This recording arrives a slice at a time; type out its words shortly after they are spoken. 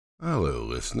Hello,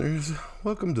 listeners.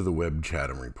 Welcome to the Webb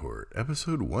Chatham Report,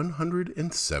 episode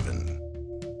 107.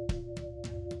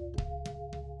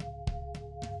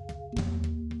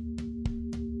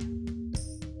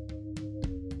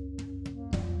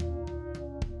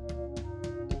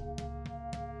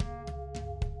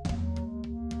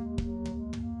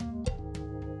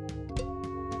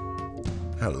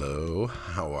 Hello,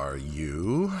 how are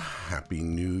you? Happy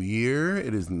New Year.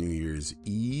 It is New Year's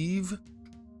Eve.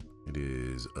 It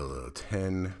is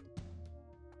 10:12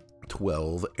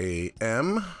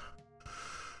 a.m.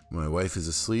 My wife is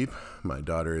asleep. My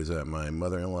daughter is at my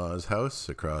mother-in-law's house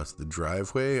across the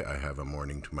driveway. I have a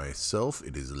morning to myself.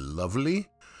 It is lovely.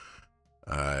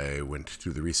 I went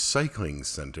to the recycling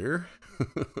center.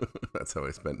 That's how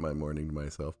I spent my morning to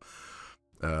myself.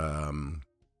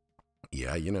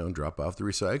 Drop off the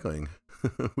recycling.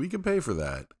 We can pay for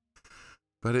that.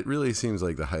 But it really seems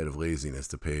like the height of laziness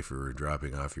to pay for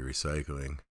dropping off your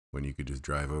recycling when you could just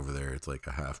drive over there. It's like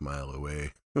a half mile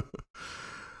away.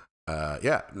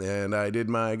 And I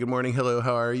did my good morning, hello,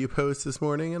 how are you post this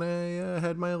morning, and I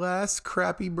had my last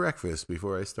crappy breakfast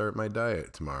before I start my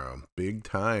diet tomorrow. Big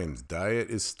times.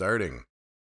 Diet is starting.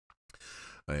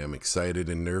 I am excited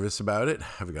and nervous about it.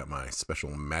 I've got my special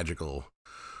magical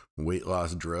weight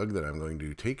loss drug that I'm going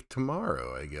to take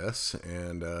tomorrow, I guess,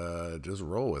 and just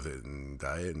roll with it and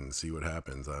diet and see what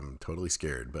happens. I'm totally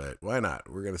scared, but why not?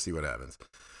 We're going to see what happens.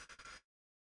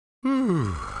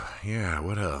 Whew. Yeah,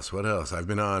 what else? I've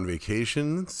been on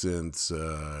vacation since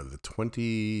the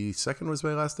 22nd was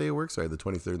my last day of work, so I had the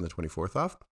 23rd and the 24th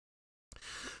off.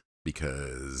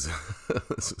 Because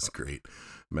this was great.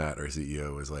 Matt, our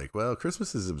CEO, was like, well,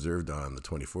 Christmas is observed on the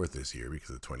 24th this year because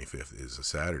the 25th is a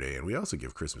Saturday, and we also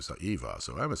give Christmas Eve off,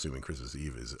 so I'm assuming Christmas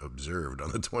Eve is observed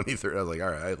on the 23rd. I was like, all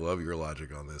right, I love your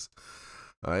logic on this.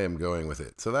 I am going with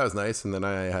it. So that was nice, and then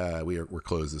we're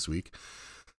closed this week.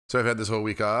 So I've had this whole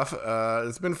week off.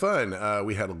 It's been fun.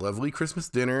 We had a lovely Christmas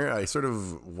dinner. I sort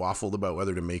of waffled about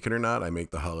whether to make it or not. I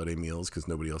make the holiday meals because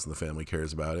nobody else in the family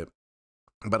cares about it.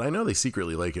 But I know they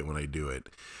secretly like it when I do it.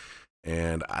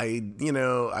 And I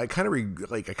kind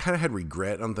of had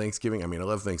regret on Thanksgiving. I mean, I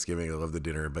love Thanksgiving. I love the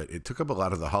dinner, but it took up a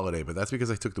lot of the holiday. But that's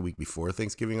because I took the week before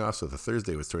Thanksgiving off. So the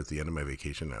Thursday was towards the end of my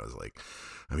vacation. I was like,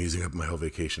 I'm using up my whole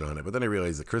vacation on it. But then I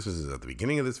realized that Christmas is at the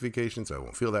beginning of this vacation, so I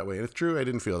won't feel that way. And it's true, I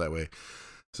didn't feel that way.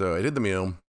 So I did the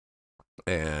meal.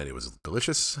 And it was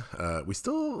delicious. We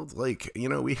still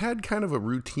we had kind of a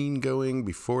routine going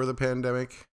before the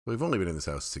pandemic. We've only been in this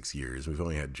house 6 years. We've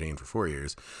only had Jane for 4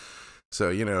 years. So,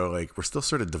 we're still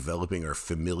sort of developing our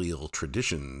familial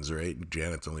traditions, right?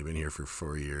 Janet's only been here for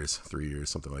 3 years,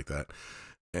 something like that.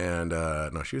 And,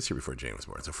 no, she was here before Jane was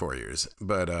born, so 4 years.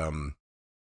 But,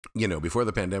 before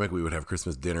the pandemic, we would have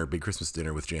big Christmas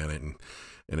dinner with Janet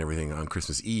and everything on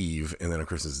Christmas Eve. And then on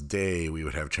Christmas Day, we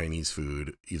would have Chinese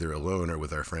food, either alone or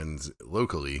with our friends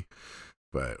locally.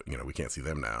 But, we can't see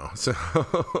them now. So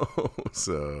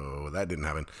that didn't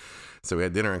happen. So we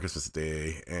had dinner on Christmas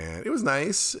Day, and it was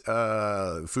nice.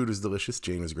 Food was delicious.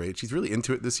 Jane was great. She's really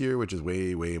into it this year, which is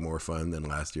way, way more fun than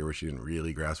last year, where she didn't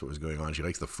really grasp what was going on. She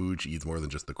likes the food. She eats more than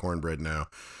just the cornbread now.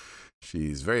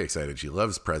 She's very excited. She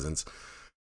loves presents.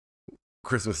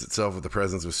 Christmas itself with the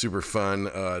presents was super fun.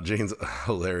 Jane's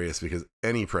hilarious because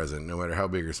any present, no matter how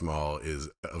big or small, is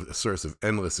a source of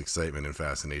endless excitement and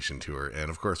fascination to her.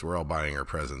 And of course, we're all buying her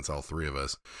presents, all three of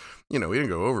us. We didn't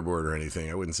go overboard or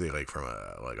anything. I wouldn't say from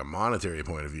a monetary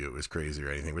point of view it was crazy or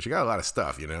anything, but she got a lot of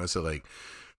stuff, So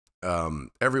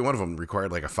every one of them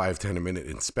required a 5-10 minute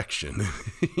inspection.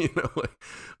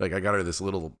 I got her this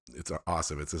little, it's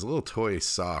awesome. It's this little toy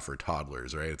saw for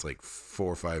toddlers, right? It's 4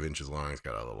 or 5 inches long. It's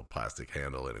got a little plastic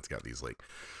handle, and it's got these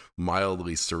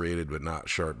mildly serrated but not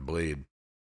sharp blade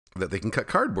that they can cut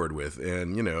cardboard with.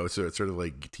 And, so it sort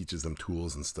of teaches them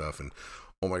tools and stuff. And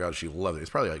oh my God, she loved it.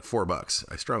 It's probably $4.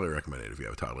 I strongly recommend it if you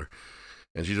have a toddler.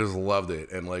 And she just loved it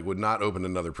and would not open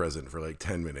another present for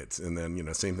 10 minutes. And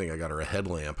then, same thing. I got her a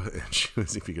headlamp, and she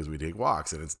was, because we take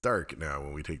walks and it's dark now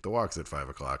when we take the walks at 5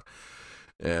 o'clock.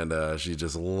 And she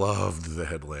just loved the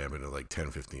headlamp in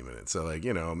 10-15 minutes. So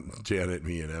Janet,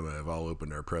 me, and Emma have all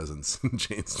opened our presents. And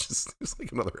Jane's just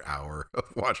another hour of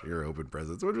watching her open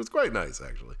presents, which was quite nice,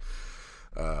 actually.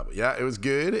 But yeah, it was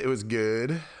good.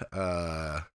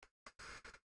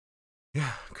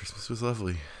 Christmas was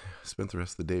lovely. Spent the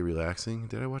rest of the day relaxing.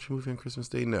 Did I watch a movie on Christmas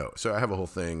Day? No. So I have a whole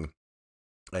thing.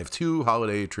 I have 2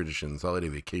 holiday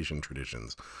vacation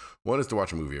traditions. One is to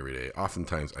watch a movie every day.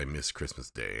 Oftentimes I miss Christmas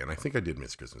Day, and I think I did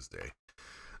miss Christmas Day.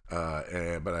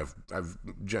 But I've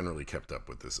generally kept up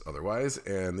with this otherwise.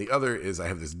 And the other is I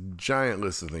have this giant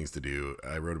list of things to do.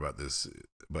 I wrote about this,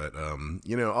 but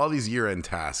all these year-end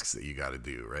tasks that you got to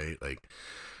do, right?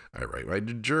 I write my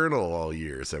journal all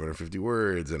year, 750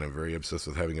 words, and I'm very obsessed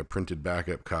with having a printed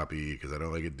backup copy because I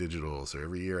don't like it digital. So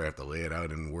every year I have to lay it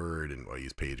out in Word, and I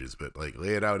use Pages, but like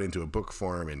lay it out into a book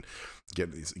form and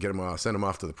get them off, send them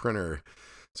off to the printer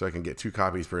so I can get 2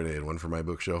 copies printed, one for my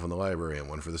bookshelf in the library and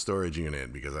one for the storage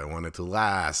unit because I want it to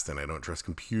last and I don't trust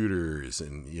computers,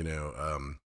 and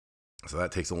so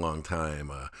that takes a long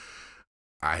time.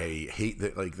 I hate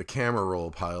that, like, the camera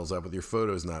roll piles up with your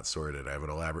photos not sorted. I have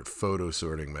an elaborate photo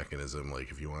sorting mechanism.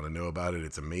 Like, if you want to know about it,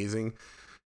 it's amazing.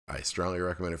 I strongly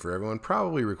recommend it for everyone.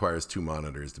 Probably requires 2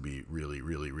 monitors to be really,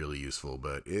 really, really useful,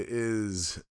 but it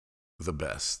is the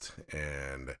best.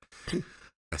 And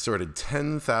I sorted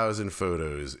 10,000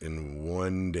 photos in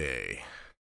one day.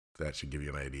 That should give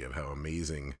you an idea of how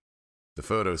amazing the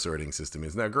photo sorting system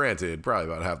is. Now, granted, probably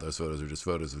about half those photos are just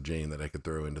photos of Jane that I could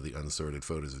throw into the unsorted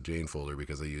photos of Jane folder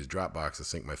because I use Dropbox to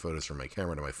sync my photos from my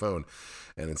camera to my phone.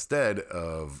 And instead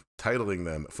of titling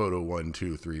them photo 1,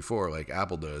 2, 3, 4 like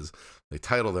Apple does, they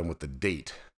title them with the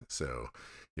date. So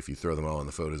if you throw them all in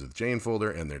the photos of Jane folder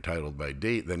and they're titled by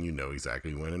date, then you know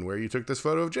exactly when and where you took this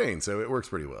photo of Jane. So it works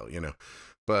pretty well,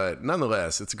 But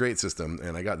nonetheless, it's a great system,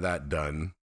 and I got that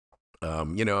done.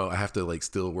 I have to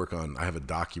still work on, I have a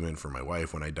document for my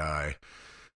wife when I die,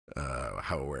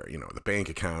 the bank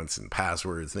accounts and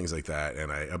passwords, things like that.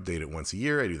 And I update it once a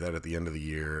year. I do that at the end of the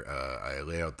year. I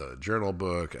lay out the journal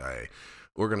book. I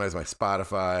organize my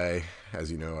Spotify.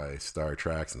 As you know, I star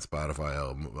tracks in Spotify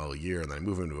all year, and then I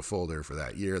move them into a folder for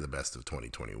that year, the best of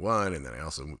 2021. And then I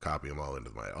also copy them all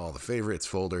into my all the favorites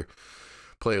folder.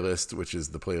 Playlist, which is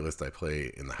the playlist I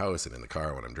play in the house and in the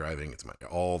car when I'm driving. It's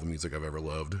all the music I've ever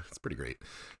loved. It's pretty great.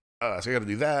 So I got to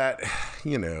do that.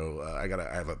 I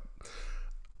have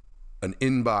an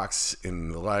inbox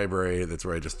in the library that's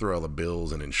where I just throw all the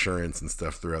bills and insurance and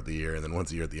stuff throughout the year. And then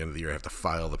once a year at the end of the year, I have to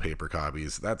file the paper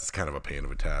copies. That's kind of a pain of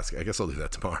a task. I guess I'll do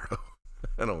that tomorrow.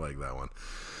 I don't like that one.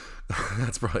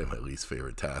 That's probably my least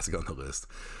favorite task on the list.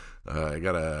 I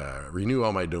gotta renew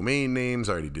all my domain names.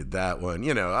 I already did that one.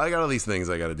 I got all these things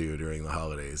I gotta do during the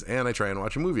holidays, and I try and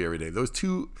watch a movie every day. Those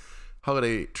 2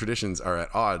 holiday traditions are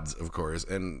at odds, of course,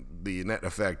 and the net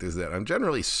effect is that I'm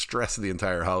generally stressed the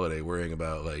entire holiday worrying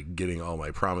about getting all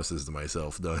my promises to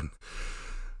myself done.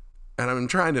 And I'm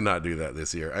trying to not do that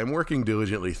this year. I'm working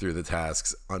diligently through the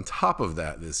tasks. On top of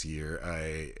that, this year,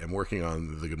 I am working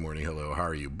on the Good Morning, Hello, How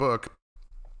Are You book.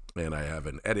 And I have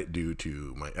an edit due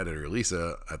to my editor,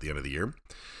 Lisa, at the end of the year.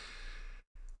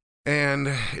 And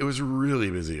it was really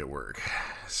busy at work.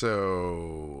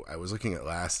 So I was looking at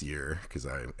last year because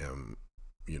I am,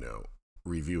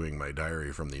 reviewing my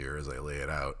diary from the year as I lay it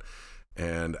out.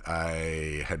 And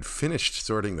I had finished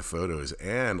sorting the photos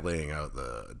and laying out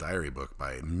the diary book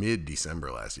by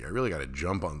mid-December last year. I really got to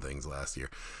jump on things last year.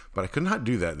 But I could not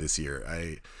do that this year.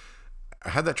 I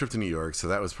had that trip to New York, so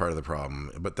that was part of the problem.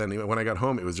 But then when I got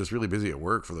home, it was just really busy at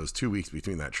work for those 2 weeks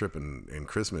between that trip and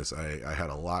Christmas. I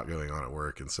had a lot going on at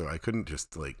work, and so I couldn't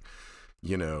just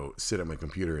sit at my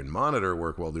computer and monitor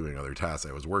work while doing other tasks.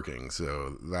 I was working,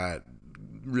 so that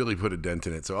really put a dent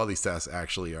in it. So all these tasks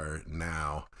actually are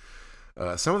now.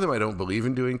 Some of them I don't believe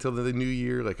in doing till the new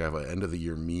year. I have an end of the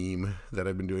year meme that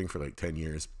I've been doing for 10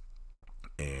 years,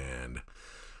 and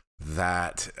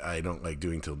that I don't like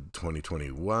doing till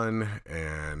 2021,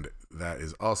 and that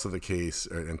is also the case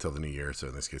until the new year, so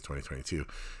in this case 2022.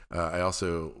 I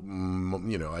also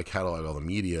I catalog all the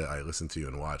media I listen to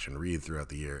and watch and read throughout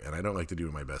the year, and I don't like to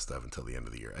do my best stuff until the end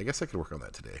of the year. I guess I could work on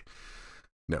that today.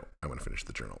 No, I want to finish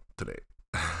the journal today.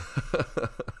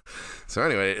 So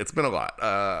anyway, it's been a lot.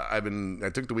 I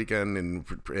took the weekend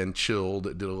and chilled,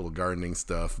 did a little gardening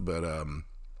stuff, but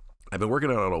I've been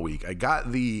working on it all week.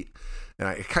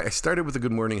 I started with the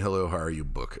Good Morning, Hello, How Are You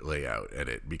book layout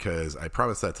edit because I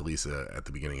promised that to Lisa at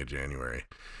the beginning of January.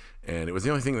 And it was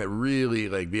the only thing that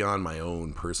really, beyond my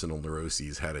own personal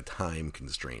neuroses, had a time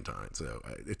constraint on it. So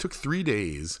it took 3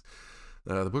 days.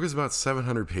 The book is about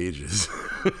 700 pages.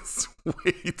 It's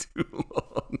way too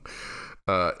long.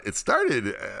 It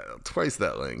started twice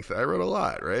that length. I wrote a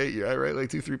lot, right? I write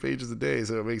 2-3 pages a day,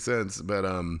 so it makes sense. But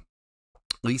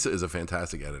Lisa is a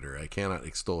fantastic editor. I cannot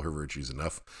extol her virtues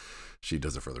enough. She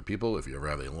does it for other people. If you ever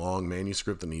have a long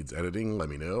manuscript that needs editing, let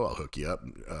me know. I'll hook you up.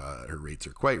 Her rates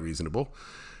are quite reasonable.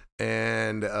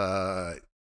 And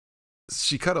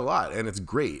she cut a lot, and it's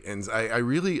great. And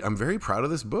I'm very proud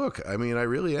of this book. I mean, I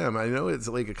really am. I know it's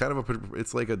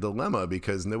it's like a dilemma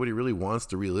because nobody really wants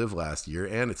to relive last year,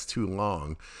 and it's too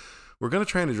long. We're going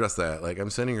to try and address that. I'm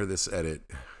sending her this edit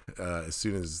as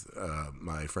soon as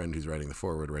my friend who's writing the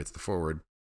foreword writes the foreword.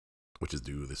 which is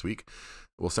due this week.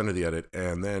 We'll send her the edit,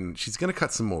 and then she's going to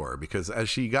cut some more, because as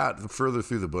she got further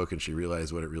through the book and she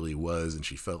realized what it really was, and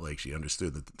she felt like she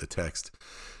understood the text,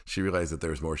 she realized that there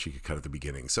was more she could cut at the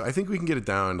beginning. So I think we can get it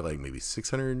down to like maybe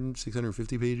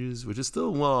 650 pages, which is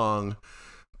still long,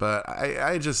 but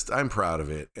I'm proud of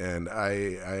it. And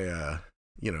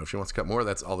if she wants to cut more,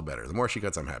 that's all the better. The more she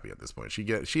cuts, I'm happy at this point.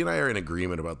 She and I are in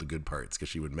agreement about the good parts, because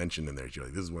she would mention in there, she's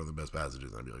like, this is one of the best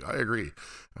passages. And I'd be like, I agree.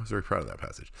 I was very proud of that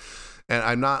passage. And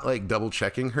I'm not like double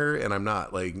checking her, and I'm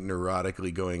not like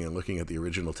neurotically going and looking at the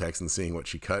original text and seeing what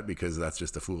she cut, because that's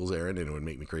just a fool's errand and it would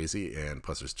make me crazy. And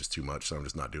plus there's just too much. So I'm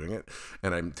just not doing it.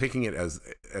 And I'm taking it as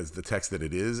the text that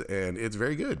it is. And it's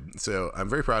very good. So I'm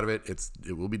very proud of it.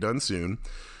 It will be done soon.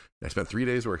 I spent 3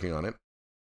 days working on it.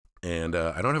 And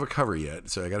I don't have a cover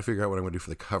yet, so I got to figure out what I'm going to do for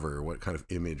the cover, what kind of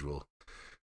image will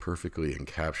perfectly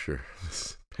encapture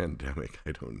this pandemic.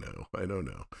 I don't know.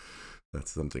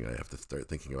 That's something I have to start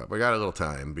thinking about. But I got a little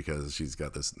time, because she's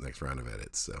got this next round of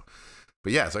edits. So I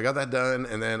got that done,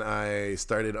 and then I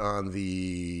started on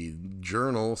the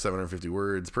journal, 750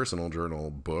 words, personal journal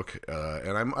book,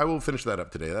 and I will finish that up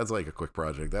today. That's like a quick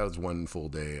project. That was one full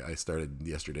day. I started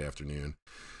yesterday afternoon.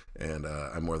 And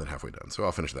I'm more than halfway done. So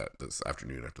I'll finish that this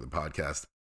afternoon after the podcast.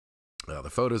 The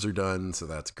photos are done, so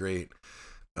that's great.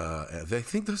 I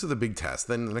think those are the big tasks.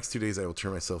 Then the next 2 days, I will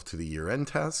turn myself to the year-end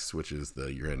tasks, which is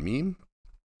the year-end meme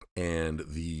and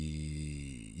the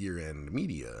year-end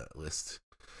media list.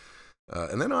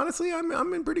 And then honestly, I'm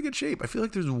in pretty good shape. I feel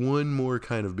like there's one more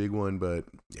kind of big one, but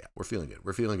yeah, we're feeling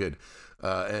good.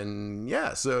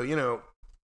 So,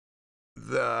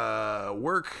 the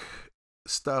work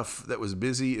stuff that was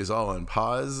busy is all on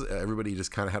pause. Everybody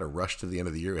just kind of had a rush to the end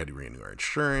of the year. We had to renew our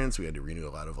insurance. We had to renew a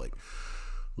lot of like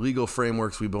legal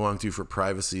frameworks we belong to for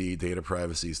privacy, data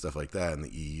privacy, stuff like that, in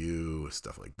the EU,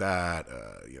 stuff like that.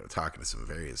 Talking to some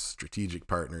various strategic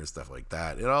partners, stuff like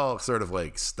that. It all sort of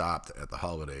like stopped at the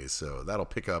holidays, so that'll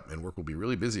pick up, and work will be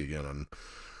really busy again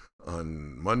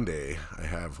on Monday. I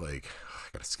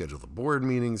got to schedule the board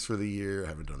meetings for the year. I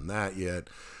haven't done that yet.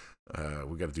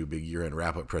 We got to do a big year-end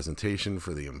wrap-up presentation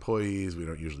for the employees. We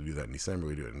don't usually do that in December.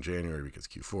 We do it in January because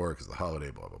Q4, because the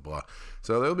holiday, blah, blah, blah.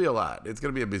 So there'll be a lot. It's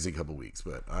going to be a busy couple weeks,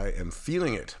 but I am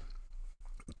feeling it.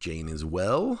 Jane is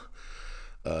well.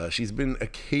 She's been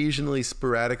occasionally,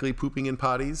 sporadically pooping in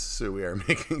potties, so we are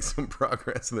making some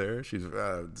progress there. She's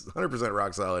 100%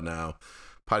 rock solid now.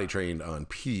 Potty trained on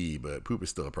pee, but poop is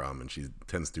still a problem, and she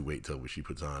tends to wait till she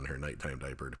puts on her nighttime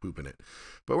diaper to poop in it.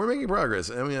 But we're making progress.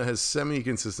 Emma has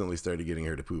semi-consistently started getting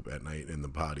her to poop at night in the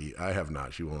potty. I have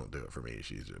not. She won't do it for me.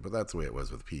 But that's the way it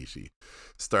was with pee. She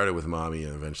started with mommy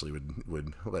and eventually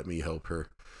would let me help her.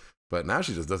 But now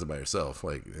she just does it by herself.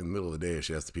 Like in the middle of the day, if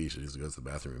she has to pee, she just goes to the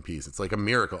bathroom and pees. It's like a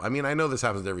miracle. I mean, I know this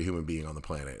happens to every human being on the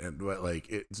planet, but like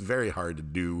it's very hard to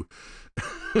do.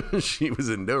 She was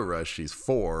in no rush. She's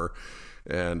 4.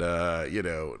 And, I'm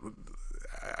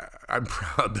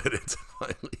proud that it's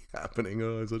finally happening.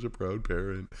 Oh, I'm such a proud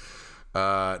parent.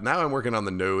 Now I'm working on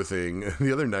the no thing.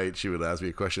 The other night she would ask me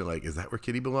a question like, is that where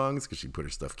Kitty belongs? Because she put her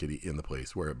stuffed kitty in the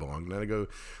place where it belonged. And I go,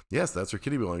 yes, that's where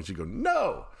Kitty belongs. She'd go,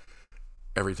 no.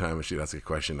 Every time she'd ask a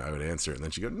question, I would answer. And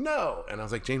then she'd go, no. And I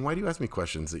was like, Jane, why do you ask me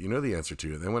questions that you know the answer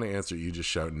to? And then when I answer, you just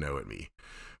shout no at me.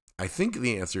 I think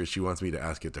the answer is she wants me to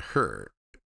ask it to her.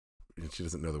 And she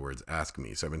doesn't know the words ask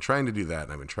me. So I've been trying to do that,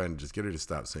 and I've been trying to just get her to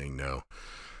stop saying no.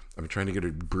 I've been trying to get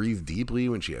her to breathe deeply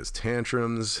when she has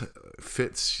tantrums,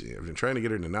 fits. I've been trying to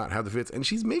get her to not have the fits, and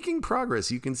she's making progress.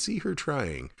 You can see her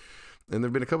trying. And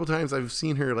there've been a couple times I've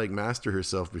seen her like master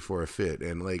herself before a fit.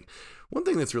 And like one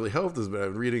thing that's really helped is that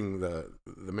I'm reading the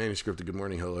manuscript of Good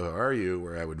Morning, Hello, How Are You,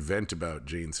 where I would vent about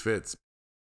Jane's fits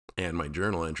and my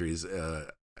journal entries.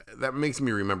 That makes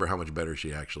me remember how much better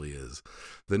she actually is.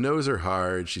 The no's are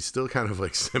hard. She's still kind of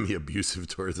like semi-abusive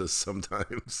towards us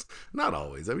sometimes. Not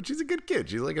always. I mean, she's a good kid.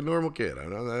 She's like a normal kid. I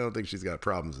don't think she's got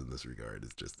problems in this regard.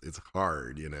 It's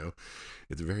hard,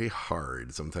 It's very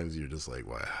hard. Sometimes you're just like,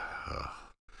 wow.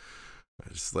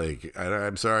 Just like,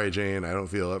 I'm sorry, Jane. I don't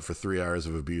feel up for 3 hours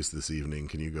of abuse this evening.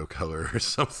 Can you go color or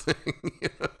something?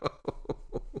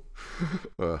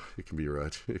 It can be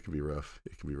rough. It can be rough.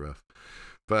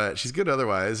 But she's good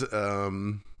otherwise.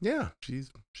 Yeah,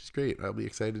 she's great. I'll be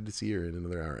excited to see her in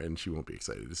another hour. And she won't be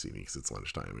excited to see me because it's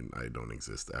lunchtime. And I don't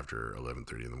exist after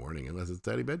 11:30 in the morning unless it's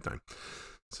daddy bedtime.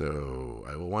 So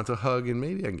I will want a hug, and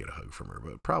maybe I can get a hug from her.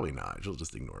 But probably not. She'll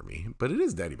just ignore me. But it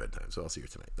is daddy bedtime, so I'll see her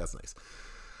tonight. That's nice.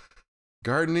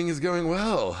 Gardening is going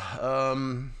well.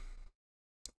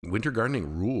 Winter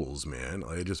gardening rules, man.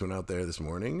 I just went out there this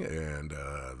morning, and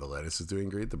the lettuce is doing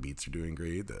great. The beets are doing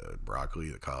great. The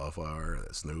broccoli, the cauliflower,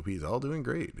 the snow peas, all doing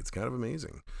great. It's kind of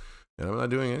amazing. And I'm not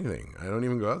doing anything. I don't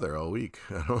even go out there all week.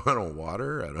 I don't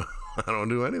water. I don't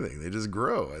do anything. They just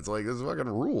grow. It's like, this fucking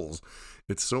rules.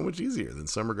 It's so much easier than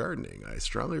summer gardening. I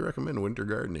strongly recommend winter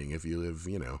gardening if you live,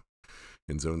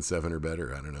 in zone 7 or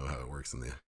better. I don't know how it works in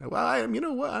the, well, you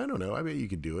know what? I don't know. I bet you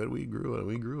could do it. We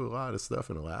grew a lot of stuff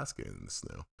in Alaska in the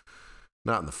snow.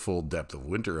 Not in the full depth of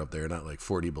winter up there, not like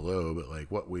 40 below, but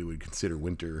like what we would consider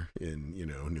winter in,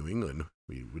 New England,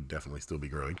 we would definitely still be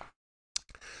growing.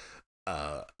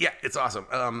 Yeah, it's awesome.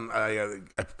 I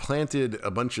planted a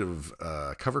bunch of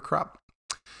cover crop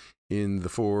in the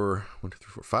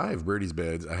 5 birdies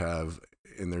beds I have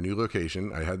in their new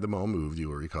location. I had them all moved, you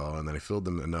will recall, and then I filled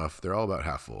them enough. They're all about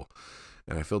half full.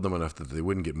 And I filled them enough that they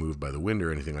wouldn't get moved by the wind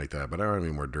or anything like that. But I don't have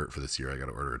any more dirt for this year. I got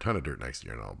to order a ton of dirt next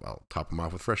year, and I'll top them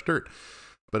off with fresh dirt.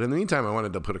 But in the meantime, I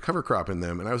wanted to put a cover crop in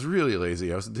them, and I was really lazy.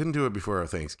 didn't do it before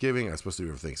Thanksgiving. I was supposed to do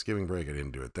it for Thanksgiving break. I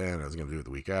didn't do it then. I was going to do it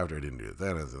the week after. I didn't do it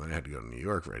then. Then I had to go to New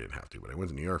York, I didn't have to, but I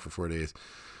went to New York for 4 days.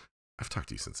 I've talked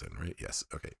to you since then, right? Yes.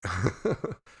 Okay.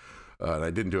 And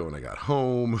I didn't do it when I got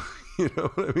home. You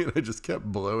know what I mean? I just kept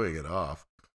blowing it off.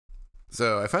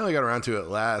 So I finally got around to it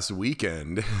last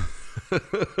weekend,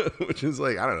 which is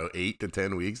like, I don't know, 8 to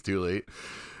 10 weeks too late.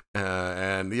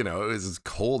 And it was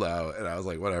cold out, and I was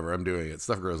like, whatever, I'm doing it.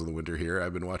 Stuff grows in the winter here.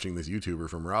 I've been watching this YouTuber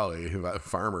from Raleigh, a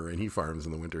farmer, and he farms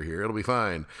in the winter here. It'll be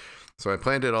fine. So I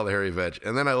planted all the hairy veg,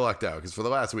 and then I lucked out because for the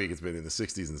last week it's been in the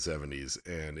 60s and 70s,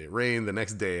 and it rained the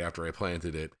next day after I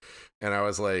planted it. And I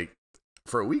was like,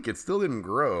 for a week, it still didn't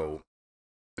grow.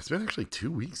 It's been actually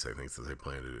 2 weeks, I think, since I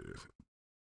planted it.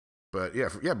 But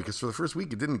yeah, because for the first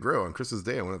week it didn't grow. On Christmas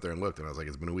Day, I went up there and looked, and I was like,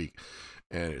 it's been a week,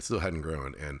 and it still hadn't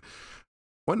grown. And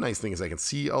one nice thing is I can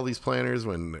see all these planters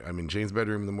when I'm in Jane's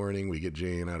bedroom in the morning. We get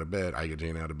Jane out of bed. I get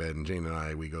Jane out of bed, and Jane and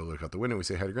I, we go look out the window. We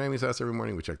say hi to Grammy's house every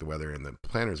morning. We check the weather, and the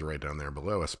planters are right down there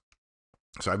below us.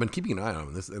 So I've been keeping an eye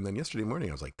on them. And then yesterday morning,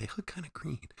 I was like, they look kind of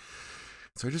green.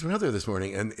 So I just went out there this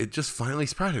morning, and it just finally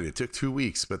sprouted. It took 2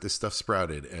 weeks, but this stuff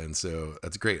sprouted, and so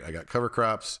that's great. I got cover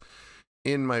crops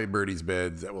in my birdies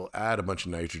beds that will add a bunch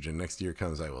of nitrogen. Next year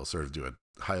comes, I will sort of do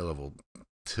a high-level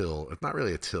till. It's not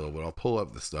really a till, but I'll pull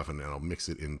up the stuff and then I'll mix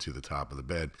it into the top of the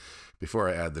bed before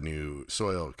I add the new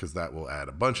soil, because that will add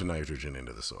a bunch of nitrogen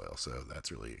into the soil. So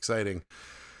that's really exciting.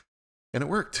 And it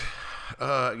worked.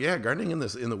 Yeah, gardening in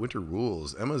the winter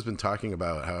rules. Emma's been talking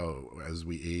about how as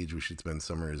we age, we should spend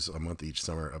summers a month each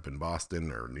summer up in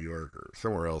Boston or New York or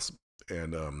somewhere else,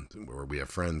 and where we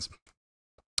have friends.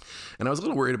 And I was a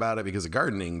little worried about it because of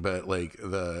gardening, but like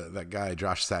that guy,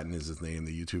 Josh Satin is his name,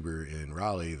 the YouTuber in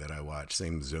Raleigh that I watch,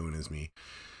 same zone as me.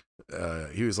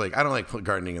 He was like, I don't like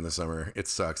gardening in the summer. It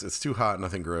sucks. It's too hot.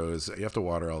 Nothing grows. You have to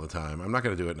water all the time. I'm not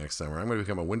going to do it next summer. I'm going to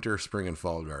become a winter, spring, and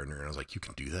fall gardener. And I was like, you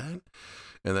can do that?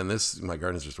 And then my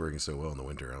garden's just working so well in the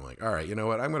winter. I'm like, all right, you know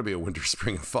what? I'm going to be a winter,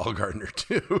 spring, and fall gardener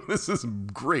too. This is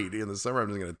great. In the summer, I'm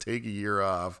just going to take a year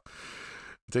off.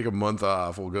 Take a month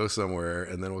off, we'll go somewhere,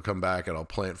 and then we'll come back and I'll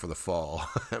plant for the fall.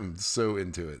 I'm so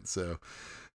into it. So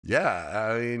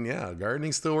yeah,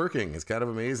 gardening's still working. It's kind of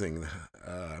amazing.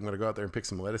 I'm going to go out there and pick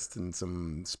some lettuce and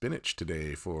some spinach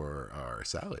today for our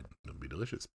salad. It'll be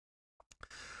delicious.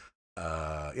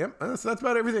 Yep, so that's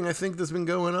about everything I think that's been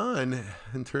going on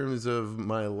in terms of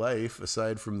my life,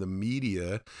 aside from the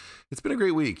media. It's been a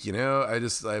great week,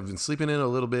 I've been sleeping in a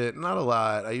little bit, not a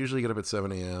lot. I usually get up at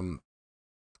 7 a.m.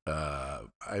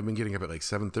 I've been getting up at like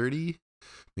 7:30,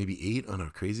 maybe 8 on a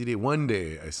crazy day. One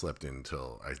day I slept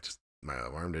until my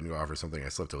alarm didn't go off or something. I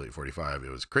slept till 8:45. It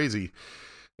was crazy,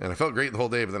 and I felt great the whole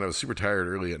day, but then I was super tired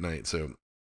early at night, so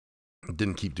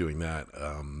didn't keep doing that.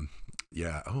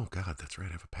 Yeah. Oh God, that's right.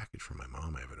 I have a package from my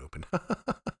mom. I haven't opened.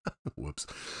 Whoops.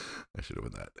 I should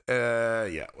open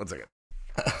that. Yeah. 1 second.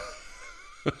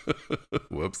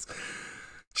 Whoops.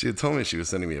 She had told me she was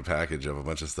sending me a package of a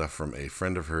bunch of stuff from a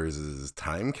friend of hers'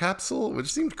 time capsule,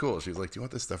 which seemed cool. She was like, do you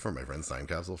want this stuff from my friend's time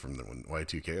capsule from the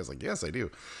Y2K? I was like, yes, I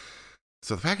do.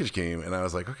 So the package came, and I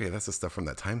was like, okay, that's the stuff from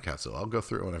that time capsule. I'll go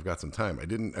through it when I've got some time. It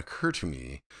didn't occur to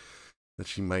me that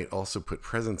she might also put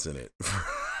presents in it.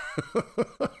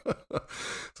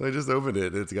 So I just opened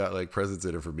it, and it's got like presents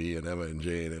in it for me and Emma and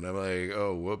Jane, and I'm like,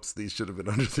 oh, whoops, these should have been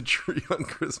under the tree on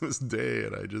Christmas Day,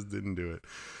 and I just didn't do it.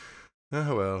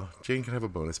 Oh, well, Jane can have a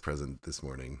bonus present this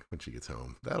morning when she gets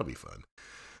home. That'll be fun.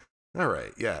 All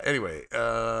right. Yeah. Anyway,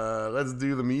 let's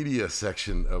do the media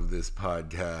section of this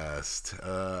podcast.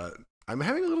 I'm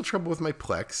having a little trouble with my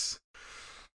Plex.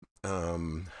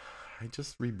 I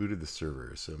just rebooted the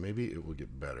server, so maybe it will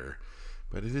get better.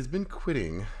 But it has been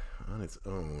quitting on its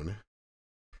own,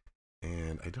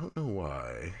 and I don't know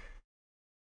why.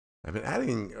 I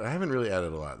haven't really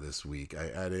added a lot this week. I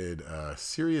added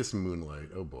Serious Moonlight.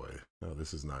 Oh boy. Oh,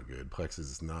 this is not good. Plex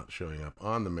is not showing up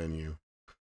on the menu.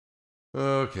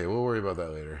 Okay, we'll worry about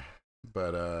that later.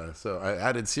 But so I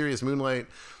added Serious Moonlight,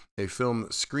 a film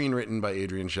screenwritten by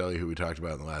Adrian Shelley, who we talked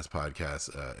about in the last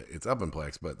podcast. It's up in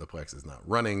Plex, but the Plex is not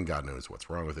running. God knows what's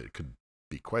wrong with it. It could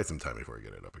be quite some time before I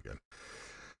get it up again.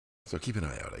 So keep an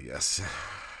eye out, I guess.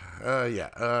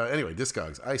 Anyway,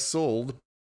 Discogs. I sold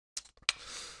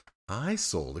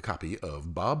a copy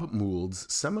of Bob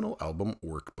Mould's seminal album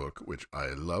Workbook, which I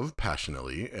love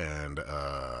passionately, and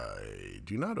I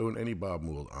do not own any Bob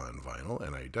Mould on vinyl,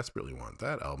 and I desperately want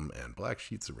that album and Black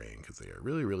Sheets of Rain, because they are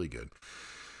really, really good.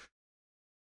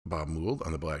 Bob Mould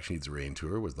on the Black Sheets of Rain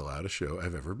tour was the loudest show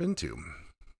I've ever been to.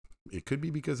 It could be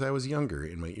because I was younger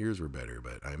and my ears were better,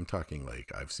 but I'm talking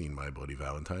like I've seen My Bloody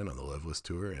Valentine on the Loveless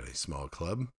tour in a small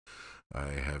club.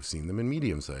 I have seen them in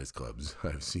medium-sized clubs.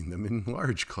 I've seen them in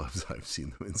large clubs. I've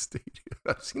seen them in stadiums.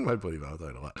 I've seen My Bloody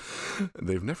Valentine a lot.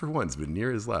 They've never once been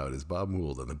near as loud as Bob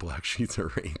Mould on the Black Sheets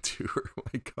of Rain tour. Oh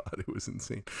my God, it was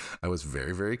insane. I was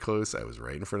very, very close. I was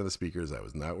right in front of the speakers. I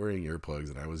was not wearing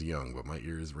earplugs, and I was young, but my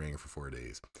ears rang for 4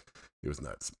 days. It was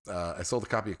nuts. I sold a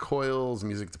copy of Coil's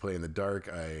Music to Play in the Dark.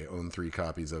 I own 3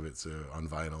 copies of it on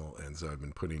vinyl, and so I've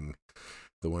been putting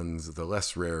the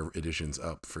less rare editions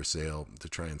up for sale to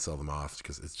try and sell them off,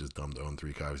 because it's just dumb to own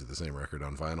 3 copies of the same record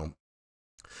on vinyl.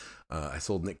 I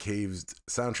sold Nick Cave's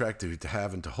soundtrack to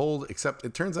Have and to Hold, except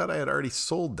it turns out I had already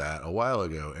sold that a while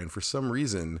ago, and for some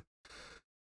reason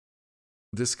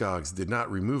Discogs did not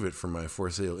remove it from my for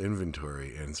sale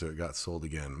inventory, and so it got sold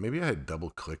again. Maybe I had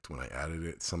double clicked when I added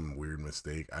it, some weird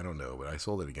mistake, I don't know, but I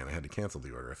sold it again. I had to cancel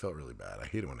the order. I felt really bad. I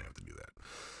hate it when I have to do that.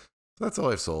 So that's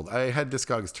all I've sold. I had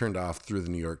Discogs turned off through the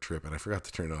New York trip, and I forgot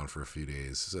to turn it on for a few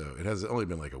days, so it has only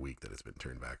been like a week that it's been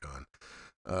turned back on.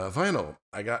 Vinyl,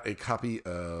 I got a copy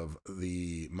of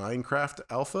the Minecraft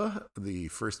Alpha, the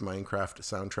first Minecraft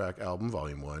soundtrack album,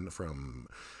 Volume 1, from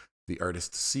the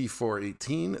artist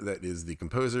C418, that is the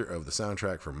composer of the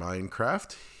soundtrack for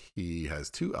Minecraft. He has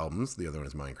 2 albums. The other one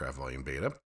is Minecraft Volume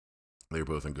Beta. They're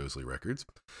both on Ghostly Records.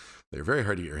 They're very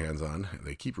hard to get your hands on.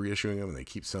 They keep reissuing them, and they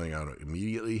keep selling out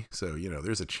immediately. So,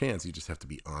 there's a chance. You just have to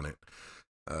be on it.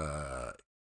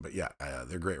 But yeah,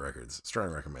 they're great records.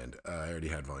 Strong recommend. I already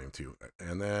had Volume 2.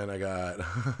 And then I got,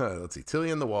 let's see,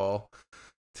 Tilly and the Wall.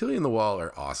 Tilly and the Wall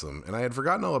are awesome, and I had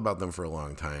forgotten all about them for a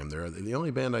long time. They're the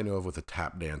only band I know of with a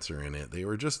tap dancer in it. They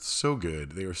were just so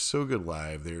good. They were so good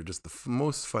live. They were just the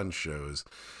most fun shows.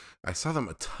 I saw them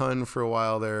a ton for a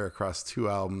while there across 2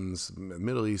 albums,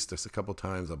 Middle East just a couple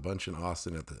times, a bunch in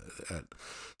Austin at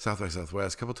South by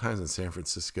Southwest, a couple times in San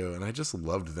Francisco, and I just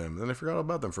loved them. And I forgot all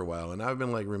about them for a while, and now I've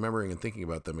been like remembering and thinking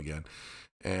about them again.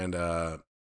 And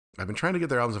I've been trying to get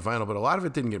their albums on vinyl, but a lot of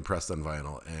it didn't get pressed on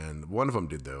vinyl, and one of them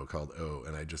did, though, called O,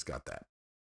 and I just got that.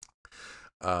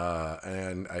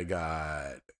 And I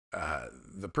got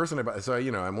the person I bought, so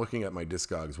I'm looking at my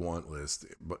Discogs want list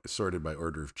sorted by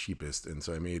order of cheapest, and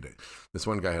so I made this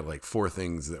one guy had like 4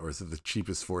 things that were the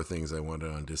cheapest 4 things I wanted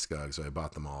on Discogs, so I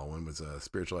bought them all. One was a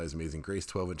Spiritualized Amazing Grace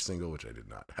 12-inch single, which I did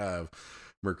not have.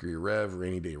 Mercury Rev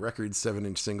Rainy Day Records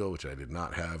 7-inch single, which I did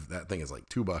not have. That thing is like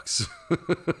 $2.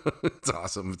 It's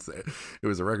awesome. It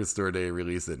was a record store day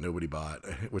release that nobody bought,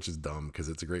 which is dumb because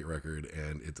it's a great record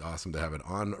and it's awesome to have it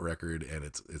on record, and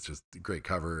it's just a great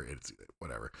cover. It's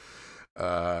whatever.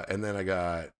 And then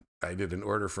I did an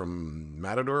order from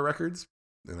Matador Records,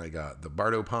 and I got the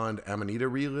Bardo Pond Amanita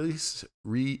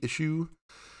reissue.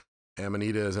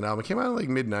 Amanita is an album. It came out in like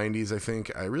mid-90s, I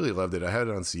think. I really loved it. I had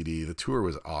it on CD. The tour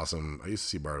was awesome. I used to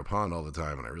see Bardo Pond all the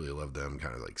time, and I really loved them.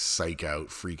 Kind of like psych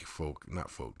out, freak folk, not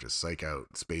folk, just psych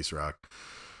out, space rock.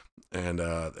 And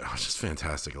it was just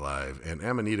fantastic live. And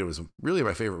Amanita was really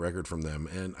my favorite record from them.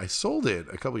 And I sold it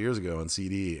a couple years ago on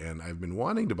CD, and I've been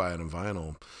wanting to buy it on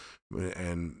vinyl.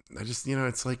 And I just,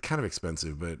 it's like kind of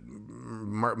expensive, but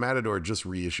Matador just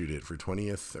reissued it for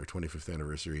 20th or 25th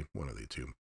anniversary, one of the two,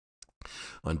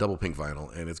 on double pink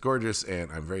vinyl, and it's gorgeous,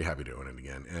 and I'm very happy to own it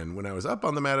again. And when I was up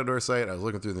on the Matador site, I was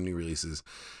looking through the new releases,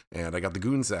 and I got the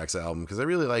Goon Sax album because I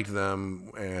really liked them,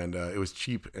 and it was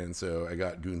cheap, and so I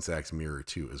got Goon Sax Mirror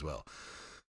 2 as well.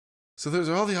 So those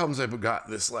are all the albums I got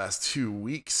this last 2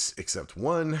 weeks, except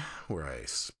one where I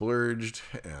splurged,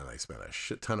 and I spent a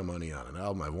shit ton of money on an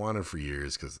album I've wanted for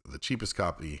years, because the cheapest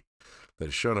copy that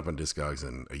has shown up on Discogs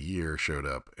in a year showed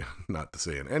up. Not to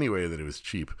say in any way that it was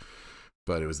cheap,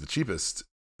 but it was the cheapest.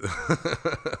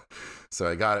 So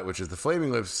I got it, which is the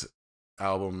Flaming Lips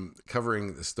album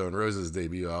covering the Stone Roses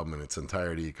debut album in its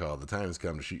entirety, called The Time Has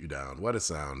Come to Shoot You Down. What a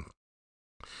sound.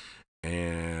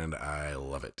 And I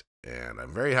love it. and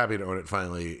I'm very happy to own it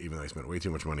finally, even though I spent way too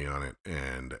much money on it,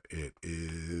 and it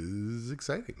is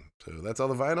exciting. So that's all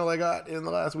the vinyl I got in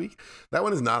the last week. That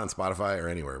one is not on Spotify or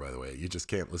anywhere, by the way. You just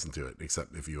can't listen to it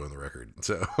except if you own the record.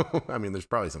 So, I mean, there's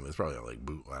probably something. It's probably on like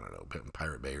I don't know,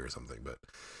 Pirate Bay or something, but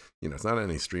it's not on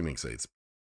any streaming sites.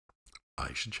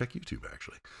 I should check YouTube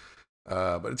actually.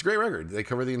 But it's a great record. They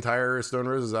cover the entire Stone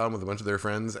Roses album with a bunch of their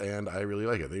friends, and I really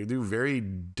like it. They do very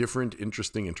different,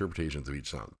 interesting interpretations of each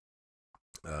song.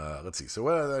 Let's see. So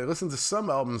I listened to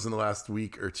some albums in the last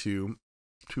week or 2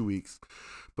 weeks,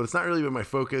 but it's not really been my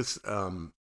focus.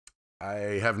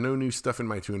 I have no new stuff in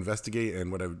my To Investigate,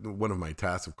 and one of my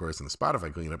tasks, of course, in the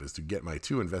Spotify cleanup is to get my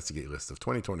To Investigate list of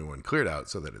 2021 cleared out,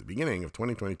 so that at the beginning of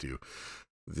 2022,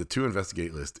 the To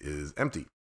Investigate list is empty.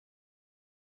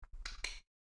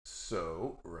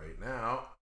 So right now,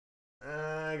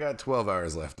 I got 12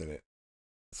 hours left in it.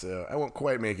 So I won't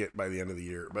quite make it by the end of the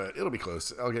year, but it'll be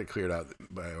close. I'll get it cleared out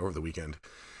over the weekend.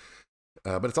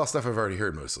 But it's all stuff I've already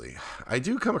heard mostly. I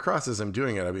do come across as I'm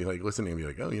doing it. I'll be like listening and be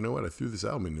like, oh, you know what? I threw this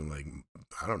album in like,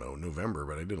 I don't know, November,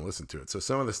 but I didn't listen to it. So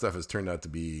some of the stuff has turned out to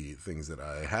be things that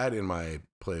I had in my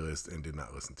playlist and did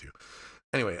not listen to.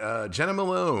 Anyway, Jena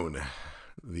Malone,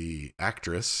 the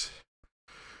actress,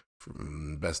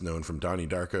 best known from Donnie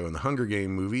Darko and the Hunger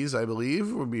Game movies, I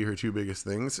believe, would be her 2 biggest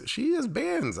things. She has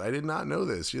bands. I did not know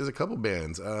this. She has a couple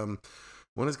bands.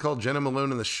 One is called Jena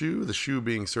Malone and the shoe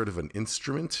being sort of an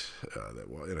instrument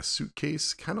in a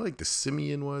suitcase, kind of like the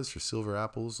Simeon was for Silver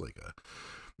Apples, like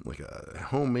a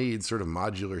homemade sort of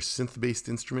modular synth-based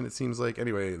instrument, it seems like.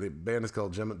 Anyway, the band is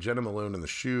called Jena Malone and the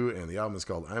Shoe, and the album is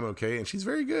called I'm Okay, and she's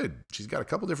very good. She's got a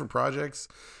couple different projects,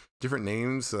 different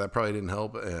names, so that probably didn't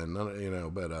help,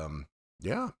 and but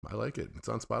yeah, I like it. It's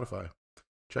on Spotify.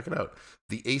 Check it out.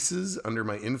 The Aces, Under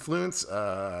My Influence.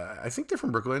 I think they're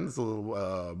from Brooklyn. It's a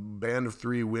little band of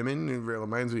 3 women. It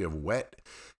reminds me of Wet,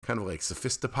 kind of like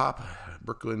Sophistopop,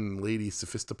 Brooklyn lady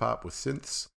Sophistopop with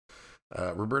synths.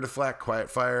 Roberta Flack, Quiet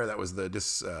Fire. That was the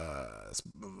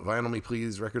Vinyl Me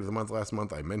Please record of the month last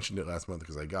month. I mentioned it last month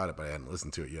because I got it, but I hadn't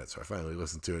listened to it yet, so I finally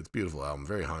listened to it. It's a beautiful album,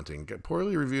 very haunting. Got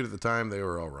poorly reviewed at the time. They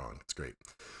were all wrong. It's great.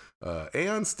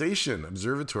 Aeon Station,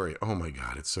 Observatory. Oh my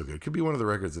God, it's so good. It could be one of the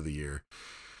records of the year.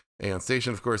 Aeon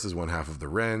Station, of course, is one half of the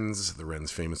Wrens. The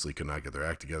Wrens famously could not get their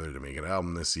act together to make an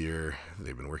album this year.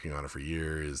 They've been working on it for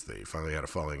years. They finally had a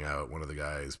falling out. One of the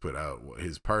guys put out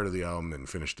his part of the album and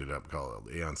finished it up, called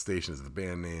Aeon Station is the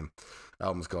band name.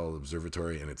 Album's called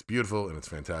Observatory, and it's beautiful and it's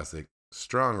fantastic.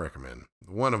 Strong recommend.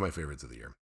 One of my favorites of the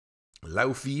year.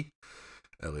 Laufey,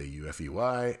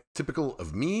 Laufey. Typical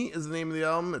of Me is the name of the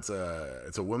album. It's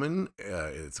a woman.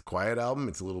 It's a quiet album.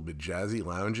 It's a little bit jazzy,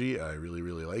 loungy. I really,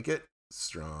 really like it.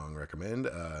 Strong recommend.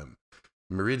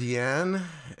 Meridiene,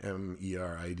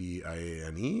 Meridiane,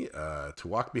 To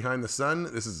Walk Behind the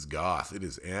Sun. This is goth. It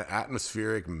is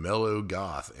atmospheric, mellow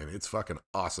goth, and it's fucking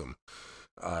awesome.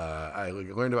 I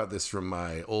learned about this from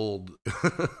my old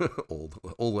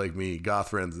like me, goth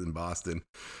friends in Boston,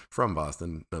 from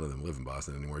Boston. None of them live in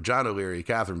Boston anymore. John O'Leary,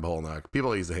 Catherine Polnock,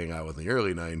 people I used to hang out with in the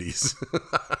early 90s.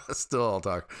 Still all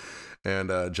talk.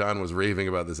 And John was raving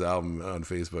about this album on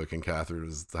Facebook, and Catherine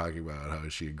was talking about how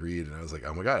she agreed. And I was like,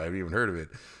 oh my God, I haven't even heard of it.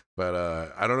 But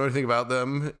I don't know anything about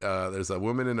them. There's a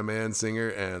woman and a man singer,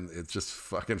 and it's just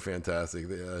fucking fantastic.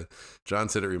 John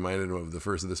said it reminded him of the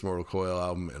first of this Mortal Coil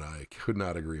album, and I could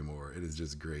not agree more. It is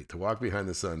just great. To Walk Behind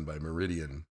the Sun by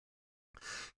Meridiene.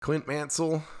 Clint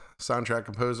Mansell, soundtrack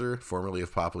composer, formerly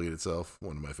of Pop Lead itself,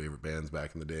 one of my favorite bands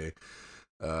back in the day.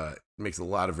 Makes a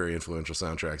lot of very influential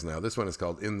soundtracks now. This one is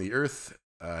called In the Earth.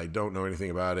 I don't know anything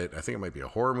about it. I think it might be a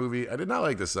horror movie. I did not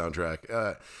like this soundtrack.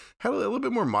 Had a little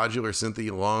bit more modular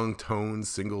synthy, long tones,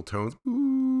 single tones,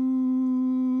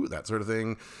 ooh, that sort of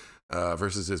thing,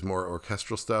 versus his more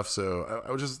orchestral stuff. So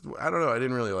I don't know. I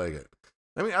didn't really like it.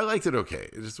 I mean, I liked it okay.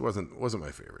 It just wasn't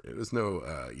my favorite. It was no,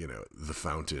 The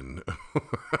Fountain,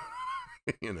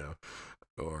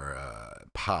 or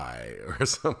Pi or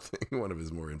something, one of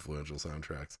his more influential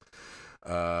soundtracks.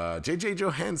 J.J.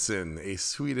 Johansen, a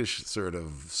Swedish sort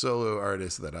of solo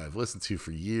artist that I've listened to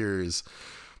for years.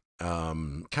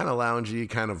 Kind of loungy,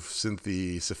 kind of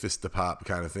synthy, sophistopop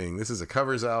kind of thing. This is a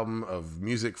covers album of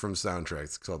music from soundtracks.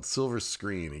 It's called Silver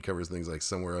Screen. He covers things like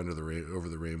Somewhere Over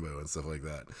the Rainbow and stuff like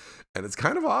that. And it's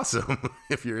kind of awesome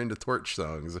if you're into Torch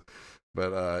songs.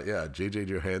 But yeah, J.J.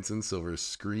 Johansen, Silver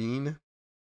Screen.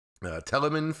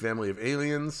 Teleman, Family of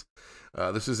Aliens.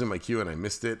 This was in my queue and I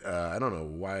missed it. I don't know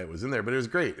why it was in there, but it was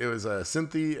great. It was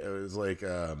synthy. It was like,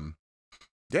 it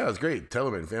was great.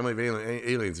 Teleman, Family of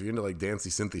Aliens. If you're into like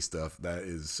dancey synthy stuff, that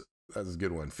is a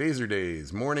good one.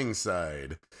 Fazerdaze,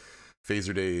 Morningside.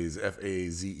 Fazerdaze,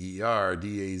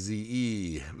 Fazerdaze,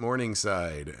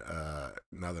 Morningside.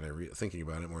 Now that I'm thinking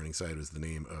about it, Morningside was the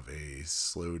name of a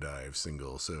Slow Dive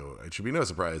single, so it should be no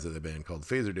surprise that the band called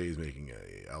Fazerdaze making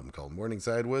an album called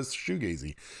Morningside was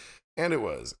shoegazy. And it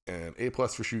was. And A+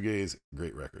 for shoegaze,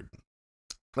 great record.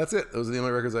 That's it. Those are the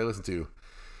only records I listened to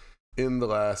in the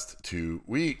last 2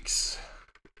 weeks.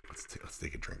 Let's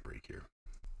take a drink break here.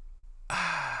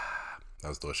 That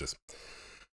was delicious.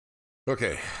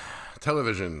 Okay,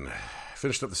 television.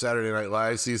 Finished up the Saturday Night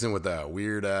Live season with that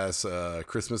weird-ass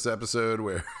Christmas episode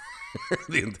where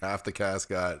half the cast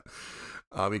got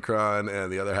Omicron and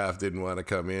the other half didn't want to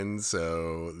come in,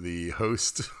 so the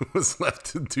host was left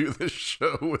to do the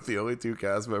show with the only 2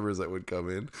 cast members that would come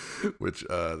in, which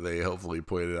they helpfully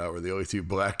pointed out were the only 2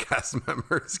 black cast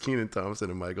members. Kenan Thompson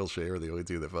and Michael Shea were the only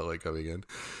 2 that felt like coming in.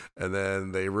 And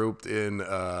then they roped in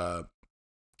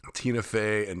Tina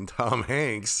Fey and Tom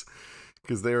Hanks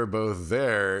because they were both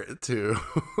there to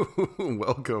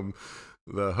welcome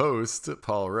the host,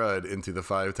 Paul Rudd, into the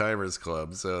Five Timers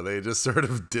Club. So they just sort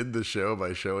of did the show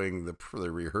by showing the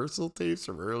rehearsal tapes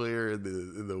from earlier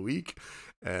in the week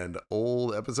and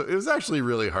old episodes. It was actually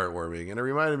really heartwarming, and it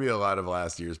reminded me a lot of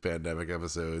last year's pandemic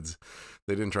episodes.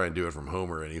 They didn't try and do it from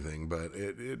home or anything, but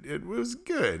it was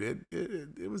good.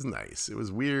 It was nice. It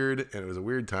was weird, and it was a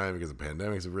weird time because the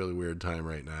pandemic's a really weird time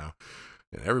right now.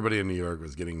 And everybody in New York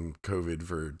was getting COVID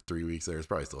for 3 weeks there. It's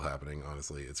probably still happening,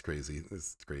 honestly. It's crazy.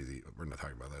 It's crazy. We're not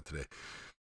talking about that today.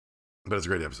 But it's a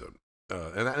great episode.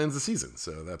 And that ends the season.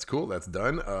 So that's cool. That's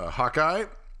done. Hawkeye.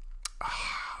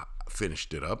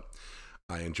 Finished it up.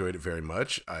 I enjoyed it very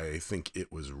much. I think it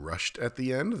was rushed at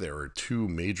the end. There were 2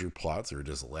 major plots that were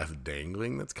just left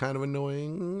dangling. That's kind of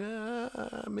annoying.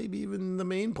 Maybe even the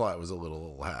main plot was a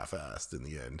little half-assed in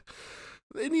the end.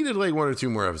 They needed like 1 or 2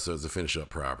 more episodes to finish up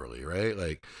properly, right?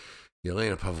 Like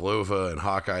Yelena Pavlova and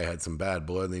Hawkeye had some bad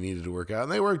blood and they needed to work out,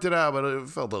 and they worked it out, but it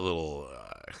felt a little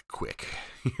quick,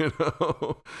 you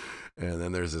know? And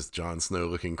then there's this Jon Snow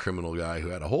looking criminal guy who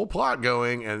had a whole plot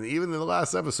going, and even in the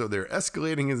last episode, they're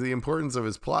escalating the importance of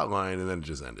his plot line, and then it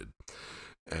just ended.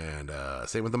 And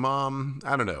same with the mom.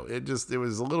 I don't know. It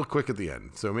was a little quick at the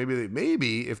end. So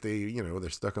maybe if they, they're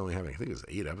stuck only having, I think it was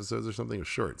 8 episodes or something. It was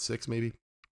short, 6 maybe.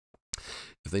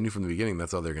 If they knew from the beginning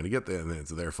that's all they're going to get, then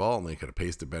it's their fault and they could have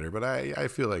paced it better. But I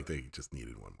feel like they just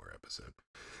needed 1 more episode.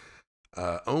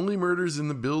 Only Murders in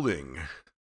the Building.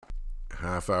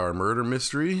 Half-hour murder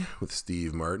mystery with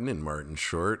Steve Martin and Martin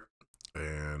Short.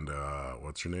 And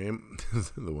what's her name?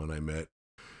 The one I met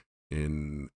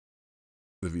in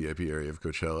the VIP area of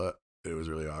Coachella. It was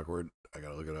really awkward. I got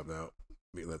to look it up now.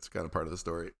 I mean, that's kind of part of the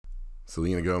story.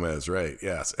 Selena Gomez, right.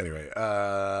 Yes. Anyway,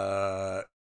 oh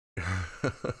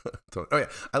yeah,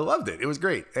 I loved it. It was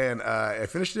great, and I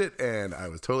finished it, and I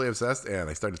was totally obsessed. And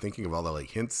I started thinking of all the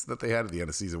hints that they had at the end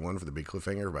of season 1 for the big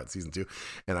cliffhanger about season 2,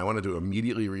 and I wanted to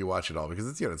immediately rewatch it all because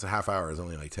it's a half hour. It's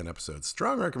only 10 episodes.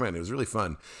 Strong recommend. It was really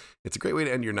fun. It's a great way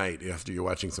to end your night after you're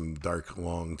watching some dark,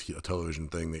 long television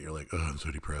thing that you're like, oh, I'm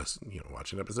so depressed.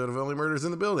 Watch an episode of Only Murders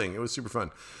in the Building. It was super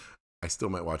fun. I still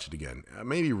might watch it again,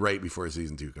 maybe right before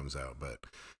season 2 comes out. But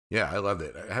yeah, I loved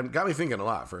it. It got me thinking a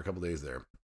lot for a couple days there.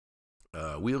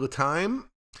 Wheel of Time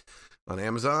on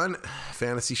Amazon,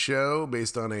 fantasy show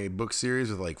based on a book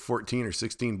series with 14 or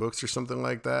 16 books or something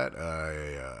like that.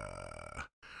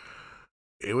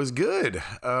 It was good.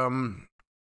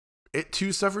 It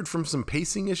too suffered from some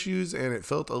pacing issues, and it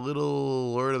felt a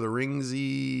little Lord of the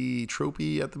Ringsy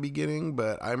tropey at the beginning,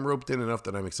 but I'm roped in enough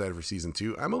that I'm excited for season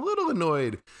 2. I'm a little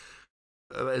annoyed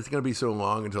it's going to be so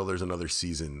long until there's another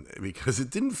season because it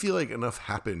didn't feel like enough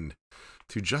happened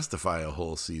to justify a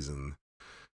whole season.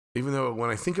 Even though when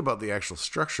I think about the actual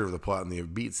structure of the plot and the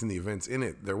beats and the events in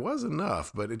it, there was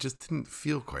enough, but it just didn't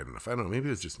feel quite enough. I don't know. Maybe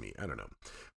it was just me. I don't know.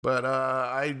 But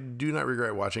I do not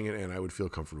regret watching it, and I would feel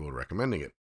comfortable recommending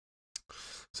it.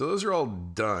 So those are all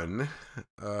done.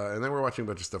 And then we're watching a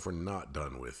bunch of stuff we're not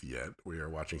done with yet. We are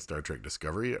watching Star Trek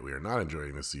Discovery. We are not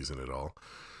enjoying this season at all.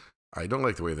 I don't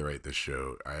like the way they write this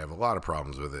show. I have a lot of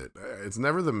problems with it. It's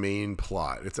never the main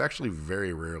plot. It's actually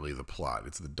very rarely the plot.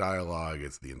 It's the dialogue.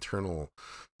 It's the internal,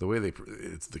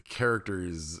 it's the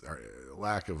characters'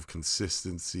 lack of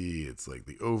consistency. It's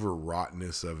the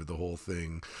overwroughtness of the whole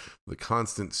thing. The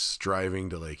constant striving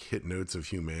to hit notes of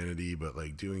humanity, but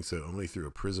doing so only through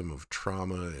a prism of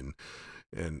trauma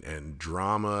and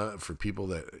drama for people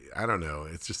that, I don't know.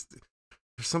 It's just,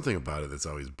 there's something about it that's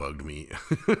always bugged me.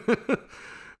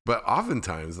 But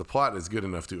oftentimes the plot is good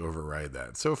enough to override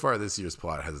that. So far, this year's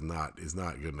plot is not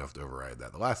good enough to override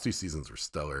that. The last 2 seasons were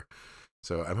stellar.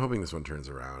 So I'm hoping this one turns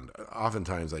around.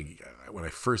 Oftentimes, when I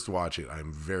first watch it,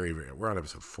 I'm very, very, we're on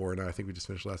episode 4 now. I think we just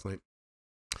finished last night.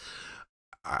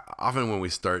 often when we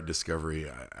start Discovery,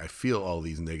 I feel all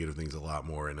these negative things a lot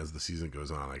more, and as the season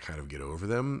goes on, I kind of get over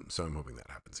them. So I'm hoping that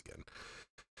happens again.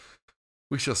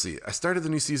 We shall see. I started the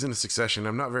new season of Succession.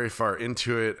 I'm not very far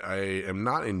into it. I am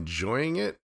not enjoying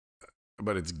it,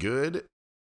 but it's good.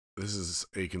 This is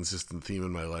a consistent theme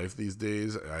in my life these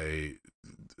days. I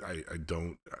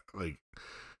don't like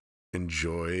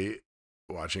enjoy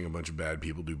watching a bunch of bad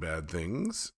people do bad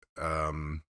things.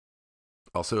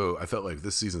 Also, I felt like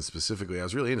this season specifically, I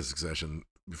was really into Succession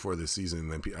before this season.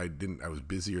 Then I was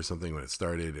busy or something when it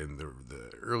started, and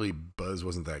the early buzz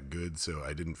wasn't that good, so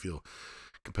I didn't feel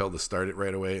compelled to start it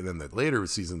right away. And then the later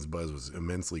season's buzz was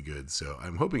immensely good, so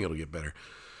I'm hoping it'll get better.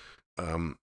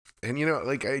 And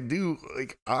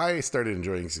I started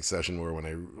enjoying Succession more when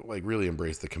I really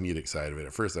embraced the comedic side of it.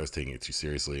 At first I was taking it too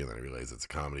seriously, and then I realized it's a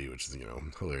comedy, which is,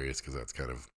 hilarious because that's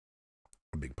kind of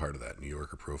a big part of that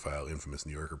infamous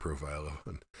New Yorker profile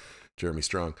of Jeremy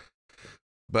Strong.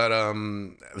 But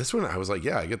this one I was like,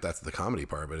 yeah, I get that's the comedy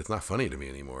part, but it's not funny to me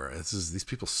anymore. These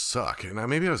people suck. And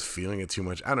maybe I was feeling it too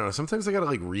much. I don't know. Sometimes I got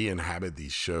to re-inhabit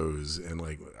these shows, and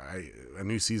a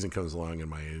new season comes along and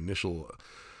my initial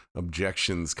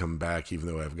objections come back, even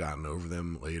though I've gotten over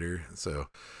them later. So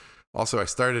also I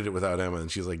started it without Emma,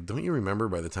 and she's like, don't you remember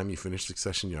by the time you finished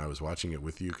Succession, I was watching it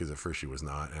with you? Because at first she was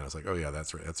not. And I was like, oh yeah,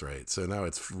 that's right. So now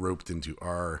it's roped into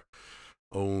our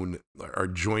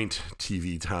joint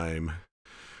TV time,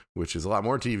 which is a lot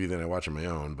more TV than I watch on my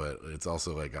own, but it's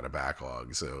also got a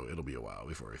backlog. So it'll be a while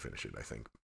before I finish it, I think.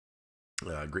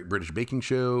 Great British Baking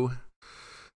Show.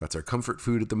 That's our comfort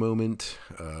food at the moment.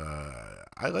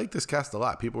 I like this cast a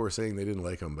lot. People were saying they didn't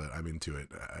like them, but I'm into it.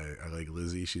 I like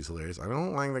Lizzie. She's hilarious. I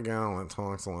don't like the gal that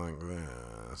talks like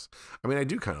this. I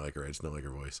do kind of like her. I just don't like her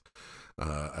voice.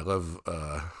 I love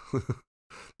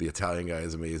the Italian guy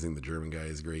is amazing. The German guy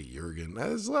is great. Jurgen.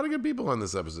 There's a lot of good people on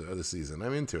this episode of this season.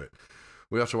 I'm into it.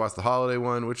 We also watched the holiday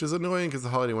one, which is annoying because the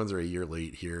holiday ones are a year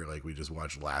late here. We just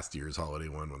watched last year's holiday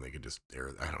one when they could just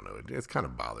air. I don't know. It kind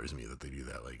of bothers me that they do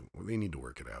that. They need to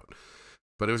work it out.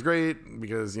 But it was great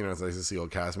because, it's nice to see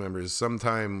old cast members.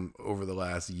 Sometime over the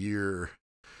last year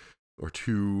or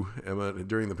two,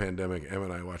 during the pandemic, Emma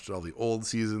and I watched all the old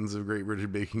seasons of Great British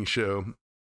Baking Show.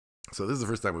 So this is the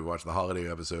first time we've watched the holiday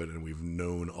episode, and we've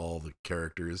known all the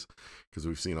characters because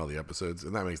we've seen all the episodes,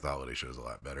 and that makes the holiday shows a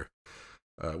lot better.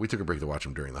 We took a break to watch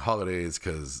them during the holidays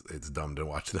because it's dumb to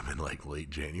watch them in late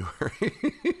January.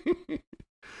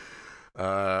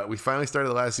 We finally started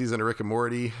the last season of Rick and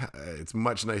Morty. It's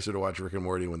much nicer to watch Rick and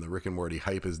Morty when the Rick and Morty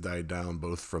hype has died down,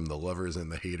 both from the lovers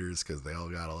and the haters, because they all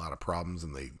got a lot of problems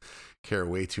and they care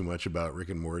way too much about Rick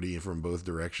and Morty from both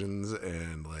directions.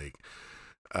 And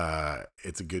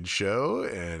it's a good show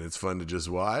and it's fun to just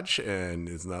watch, and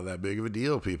it's not that big of a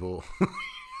deal, people.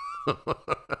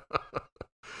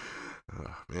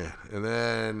 Oh, man. And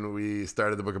then we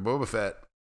started the Book of Boba Fett,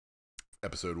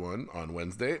 episode 1 on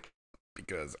Wednesday,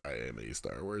 because I am a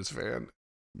Star Wars fan.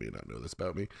 You may not know this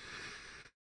about me.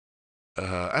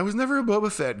 I was never a Boba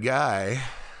Fett guy.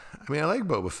 I like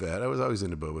Boba Fett. I was always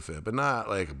into Boba Fett, but not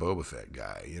like a Boba Fett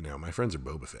guy. My friends are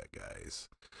Boba Fett guys.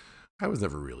 I was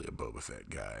never really a Boba Fett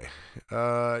guy.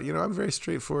 I'm a very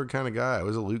straightforward kind of guy. I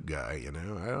was a Luke guy,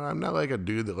 I'm not like a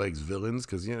dude that likes villains,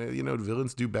 because,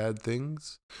 villains do bad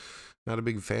things. Not a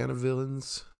big fan of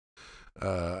villains.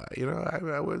 I'm a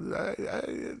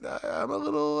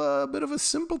little bit of a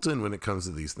simpleton when it comes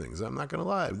to these things. I'm not going to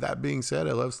lie. That being said,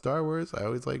 I love Star Wars. I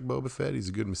always like Boba Fett. He's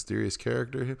a good, mysterious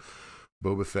character.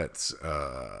 Boba Fett's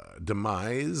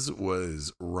demise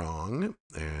was wrong,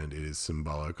 and it is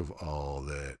symbolic of all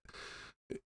that,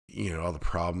 all the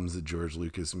problems that George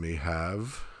Lucas may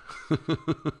have.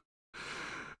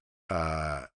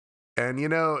 And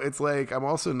it's I'm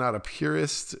also not a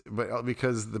purist, but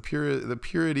because the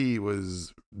purity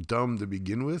was dumb to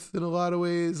begin with in a lot of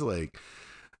ways.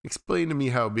 Explain to me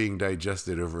how being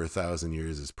digested over 1,000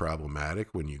 years is problematic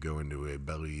when you go into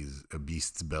a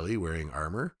beast's belly wearing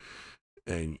armor,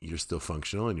 and you're still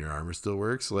functional and your armor still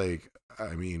works.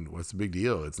 What's the big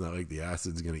deal? It's not like the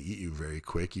acid's going to eat you very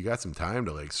quick. You got some time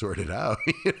to sort it out.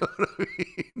 You know what I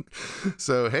mean?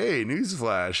 So, hey,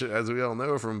 newsflash, as we all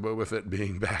know from Boba Fett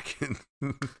being back in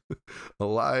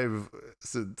alive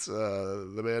since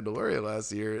The Mandalorian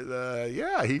last year.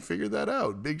 Yeah, he figured that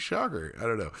out. Big shocker. I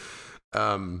don't know.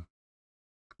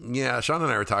 Yeah, Sean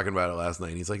and I were talking about it last night.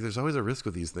 And he's like, there's always a risk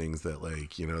with these things that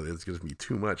it's going to be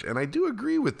too much. And I do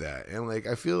agree with that. And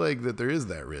I feel like that there is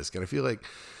that risk. And I feel like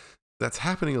that's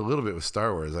happening a little bit with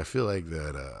Star Wars. I feel like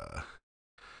that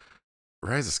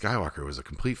Rise of Skywalker was a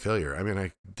complete failure.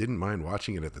 I didn't mind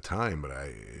watching it at the time, but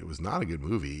it was not a good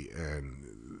movie. And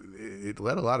it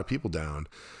let a lot of people down.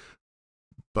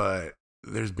 But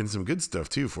there's been some good stuff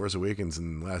too. Force Awakens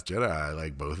and Last Jedi, I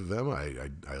like both of them.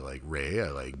 I like Rey. I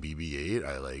like BB-8.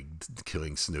 I like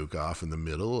killing Snoke off in the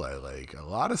middle. I like a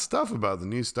lot of stuff about the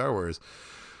new Star Wars.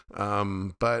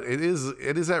 But it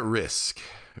is at risk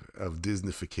of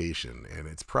Disneyfication, and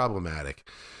it's problematic.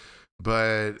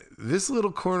 But this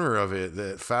little corner of it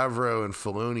that Favreau and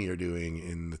Filoni are doing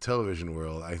in the television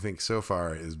world, I think so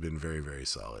far has been very, very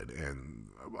solid. And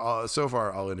so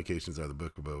far, all indications are the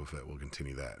Book of Boba Fett will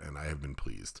continue that, and I have been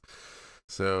pleased.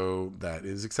 So that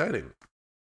is exciting.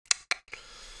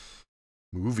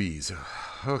 Movies.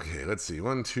 Okay, let's see.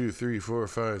 1, 2, 3, 4,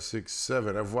 5, 6,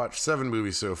 7. I've watched 7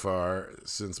 movies so far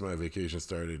since my vacation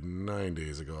started 9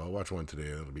 days ago. I'll watch one today,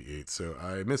 that'll be 8. So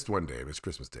I missed one day. I missed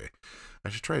Christmas Day. I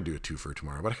should try and do a 2 for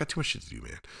tomorrow, but I got too much shit to do,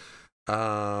 man.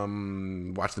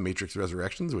 Watched The Matrix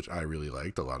Resurrections, which I really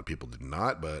liked. A lot of people did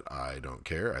not, but I don't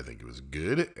care. I think it was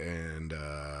good. And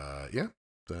yeah.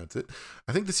 That's it.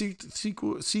 I think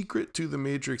the secret to the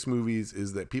Matrix movies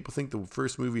is that people think the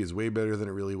first movie is way better than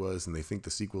it really was, and they think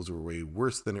the sequels were way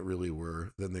worse than they really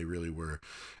were.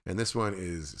 And this one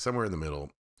is somewhere in the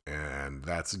middle, and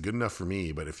that's good enough for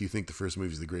me. But if you think the first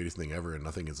movie is the greatest thing ever and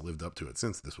nothing has lived up to it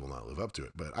since, this will not live up to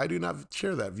it. But I do not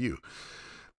share that view.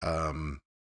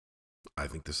 I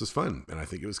think this was fun, and I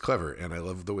think it was clever, and I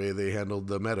love the way they handled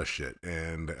the meta shit.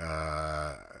 And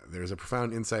there's a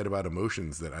profound insight about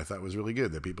emotions that I thought was really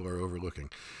good that people are overlooking.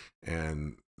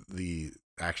 And the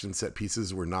action set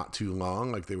pieces were not too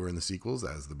long like they were in the sequels.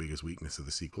 That was the biggest weakness of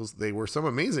the sequels. They were some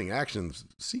amazing action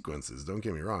sequences, don't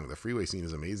get me wrong. The freeway scene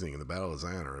is amazing, and the Battle of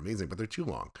Zion are amazing, but they're too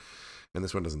long. And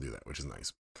this one doesn't do that, which is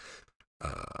nice.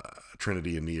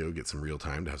 Trinity and Neo get some real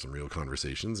time to have some real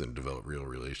conversations and develop real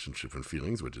relationship and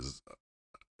feelings, which is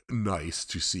nice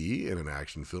to see in an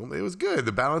action film. It was good.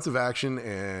 The balance of action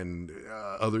and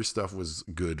other stuff was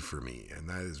good for me, and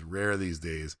that is rare these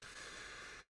days,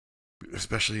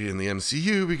 especially in the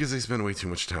MCU, because they spend way too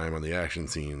much time on the action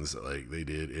scenes like they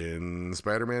did in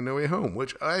Spider-Man No Way Home,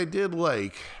 which I did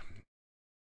like.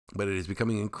 But it is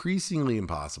becoming increasingly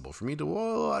impossible for me to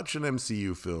watch an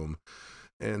MCU film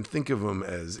and think of them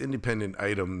as independent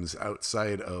items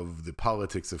outside of the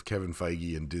politics of Kevin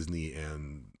Feige and Disney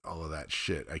and all of that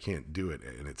shit. I can't do it,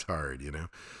 and it's hard, you know?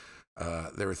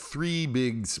 There were 3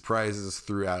 big surprises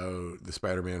throughout the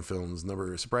Spider-Man films.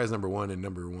 Surprise number 1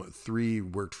 and 3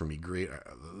 worked for me great.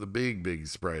 The big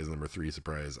surprise, number 3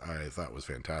 surprise, I thought was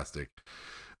fantastic.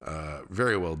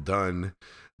 Very well done.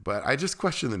 But I just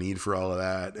question the need for all of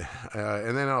that.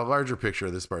 And then on a larger picture,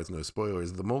 this part's no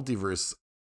spoilers, the multiverse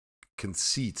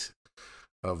conceit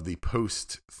of the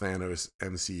post-Thanos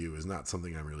MCU is not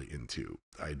something I'm really into.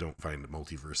 I don't find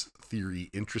multiverse theory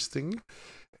interesting.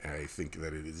 I think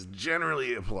that it is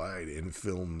generally applied in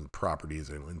film properties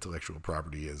and intellectual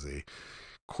property as a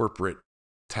corporate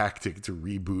tactic to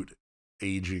reboot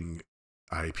aging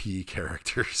IP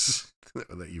characters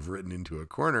that you've written into a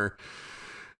corner,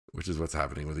 which is what's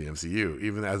happening with the MCU,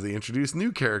 even as they introduce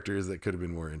new characters that could have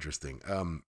been more interesting.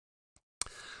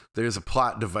 There's a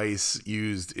plot device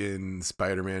used in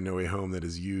Spider-Man No Way Home that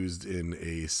is used in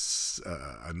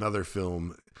another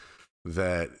film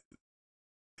that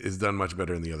is done much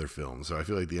better in the other film. So I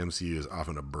feel like the MCU is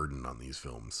often a burden on these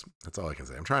films. That's all I can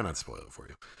say. I'm trying not to spoil it for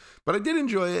you. But I did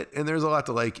enjoy it, and there's a lot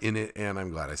to like in it, and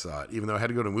I'm glad I saw it. Even though I had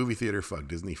to go to a movie theater, fuck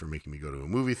Disney for making me go to a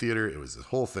movie theater. It was this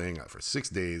whole thing for 6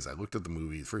 days. I looked at the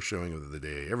movie, first showing of the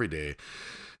day, every day,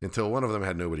 until one of them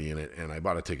had nobody in it, and I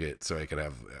bought a ticket so I could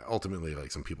have, ultimately,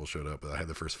 like, some people showed up, but I had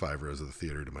the first 5 rows of the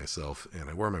theater to myself, and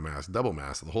I wore my mask, double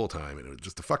mask, the whole time, and it was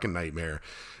just a fucking nightmare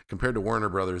compared to Warner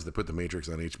Brothers that put The Matrix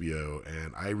on HBO,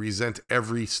 and I resent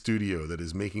every studio that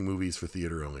is making movies for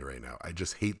theater only right now. I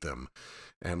just hate them,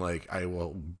 and, like, I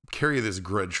will carry this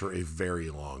grudge for a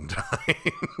very long time.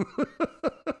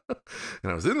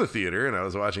 And I was in the theater, and I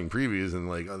was watching previews, and,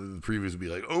 like, the previews would be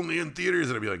like, only in theaters,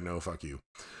 and I'd be like, no, fuck you.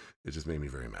 It just made me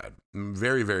very mad.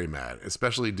 Very, very mad.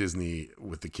 Especially Disney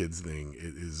with the kids thing.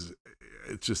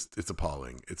 It's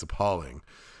appalling. It's appalling.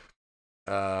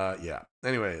 Yeah.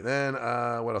 Anyway, then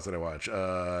what else did I watch?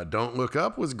 Don't Look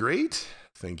Up was great.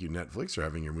 Thank you, Netflix, for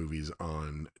having your movies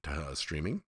on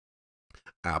streaming.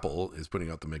 Apple is putting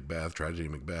out the Tragedy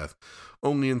Macbeth,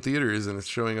 only in theaters, and it's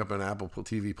showing up on Apple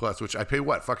TV Plus, which I pay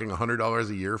fucking $100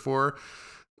 a year for.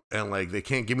 And, like, they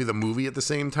can't give me the movie at the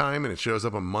same time, and it shows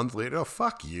up a month later. Oh,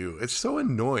 fuck you. It's so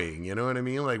annoying, you know what I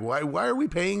mean? Like, why are we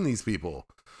paying these people?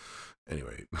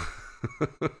 Anyway.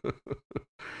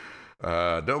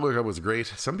 Don't Look Up was great.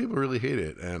 Some people really hate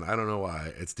it, and I don't know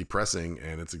why. It's depressing,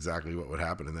 and it's exactly what would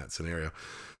happen in that scenario.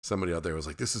 Somebody out there was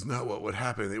like, this is not what would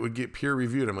happen. It would get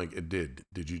peer-reviewed. I'm like, it did.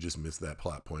 Did you just miss that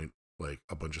plot point? Like,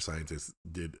 a bunch of scientists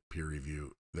did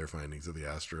peer-review their findings of the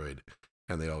asteroid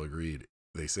And they all agreed.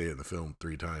 They say it in the film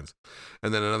 3 times.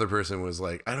 And then another person was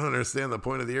like, I don't understand the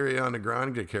point of the Ariana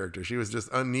Grande character. She was just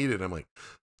unneeded. I'm like,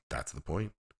 that's the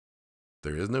point.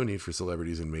 There is no need for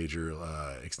celebrities in major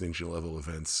extinction level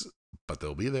events, but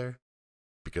they'll be there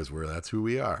because that's who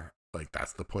we are. Like,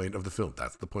 that's the point of the film.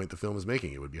 That's the point the film is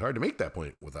making. It would be hard to make that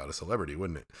point without a celebrity,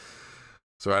 wouldn't it?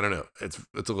 So I don't know. It's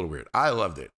a little weird. I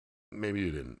loved it. Maybe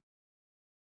you didn't.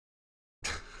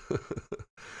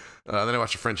 Then I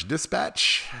watched The French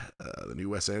Dispatch, the new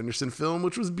Wes Anderson film,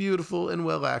 which was beautiful and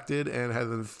well acted and had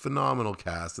a phenomenal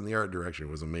cast, and the art direction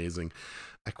was amazing.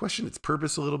 I question its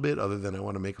purpose a little bit, other than I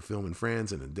want to make a film in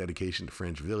France and a dedication to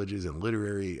French villages and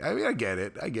literary. I mean, I get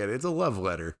it. It's a love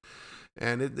letter.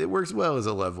 And it works well as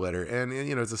a love letter. And,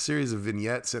 you know, it's a series of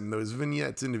vignettes, and those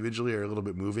vignettes individually are a little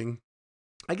bit moving.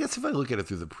 I guess if I look at it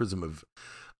through the prism of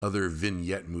other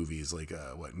vignette movies, like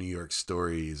New York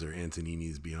Stories or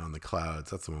Antonini's Beyond the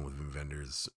Clouds, that's the one with Wim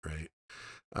Wenders, right?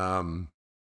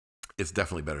 It's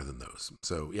definitely better than those.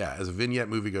 So yeah, as a vignette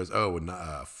movie goes,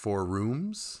 Four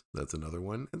Rooms, that's another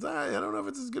one. I don't know if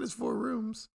it's as good as Four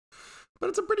Rooms, but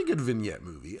it's a pretty good vignette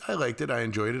movie. I liked it. I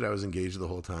enjoyed it. I was engaged the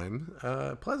whole time.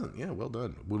 Pleasant. Yeah, well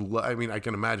done. I mean, I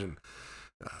can imagine.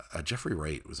 Jeffrey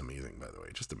Wright was amazing, by the way.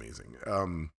 Just amazing.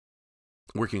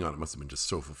 Working on it must have been just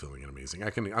so fulfilling and amazing.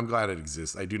 I'm glad it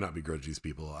exists. I do not begrudge these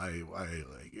people. I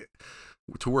like it.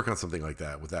 To work on something like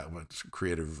that with that much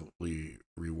creatively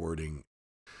rewarding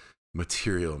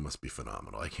material must be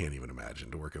phenomenal. I can't even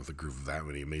imagine to work with a group of that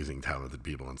many amazing, talented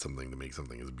people on something to make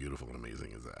something as beautiful and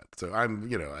amazing as that. So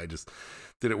I just,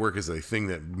 did it work as a thing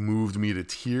that moved me to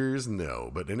tears? No,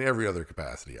 but in every other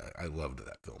capacity, I loved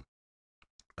that film.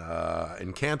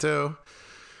 Encanto,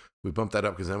 we bumped that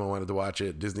up because Emma wanted to watch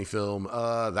it. Disney film,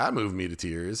 that moved me to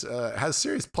tears. It has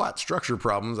serious plot structure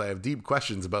problems. I have deep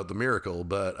questions about the miracle,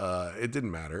 but it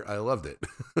didn't matter. I loved it.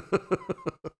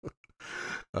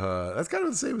 That's kind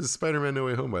of the same as Spider-Man No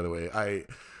Way Home, by the way. I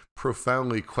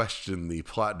profoundly question the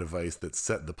plot device that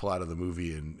set the plot of the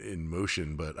movie in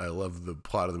motion, but I love the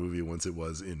plot of the movie once it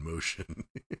was in motion.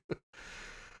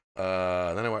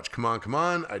 Then I watched Come On, Come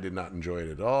On. I did not enjoy it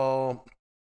at all.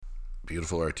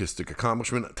 Beautiful artistic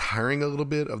accomplishment. Tiring a little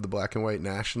bit of the black and white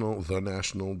National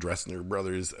Dressner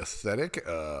Brothers aesthetic.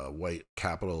 White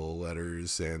capital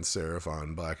letters, sans serif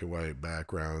on black and white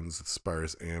backgrounds,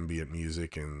 sparse ambient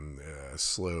music, and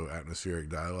slow atmospheric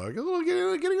dialogue.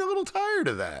 Getting a little tired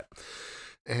of that.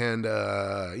 And,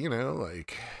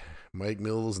 like Mike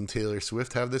Mills and Taylor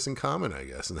Swift have this in common, I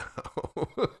guess, now.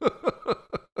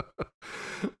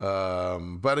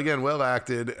 But again, well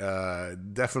acted,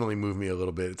 definitely moved me a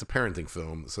little bit. It's a parenting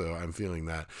film, so I'm feeling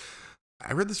that.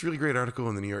 I read this really great article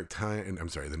in the New Yorker,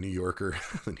 the New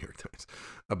York Times,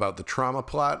 about the trauma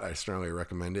plot. I strongly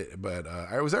recommend it, but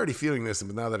I was already feeling this,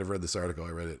 but now that I've read this article, I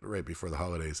read it right before the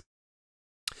holidays.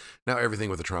 Now everything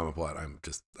with the trauma plot, I'm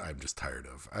just tired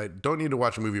of. I don't need to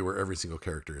watch a movie where every single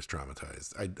character is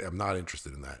traumatized. I'm not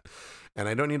interested in that. And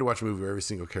I don't need to watch a movie where every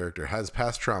single character has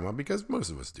past trauma, because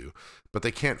most of us do, but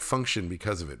they can't function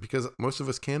because of it, because most of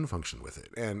us can function with it.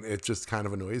 And it just kind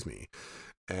of annoys me.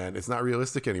 And it's not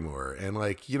realistic anymore. And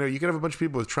you can have a bunch of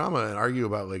people with trauma and argue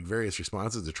about various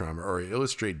responses to trauma or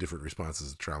illustrate different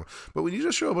responses to trauma. But when you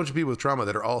just show a bunch of people with trauma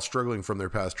that are all struggling from their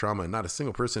past trauma and not a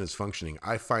single person is functioning,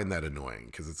 I find that annoying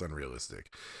because it's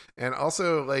unrealistic. And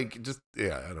also I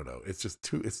don't know. It's just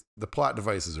the plot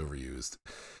device is overused.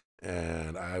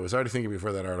 And I was already thinking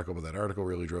before that article, but that article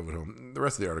really drove it home. The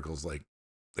rest of the article is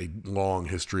a long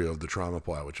history of the trauma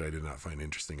plot, which I did not find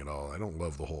interesting at all. I don't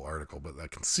love the whole article, but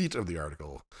that conceit of the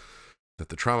article that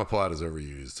the trauma plot is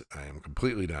overused, I am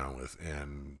completely down with.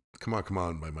 And Come On, Come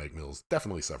On by Mike Mills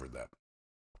definitely suffered that.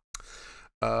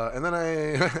 And then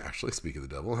I actually, speak of the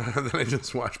devil, then I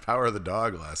just watched Power of the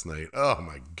Dog last night. Oh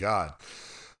my God.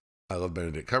 I love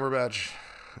Benedict Cumberbatch.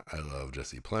 I love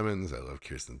Jesse Plemons. I love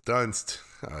Kirsten Dunst.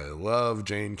 I love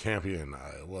Jane Campion.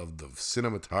 I love the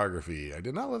cinematography. I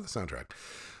did not love the soundtrack.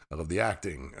 I love the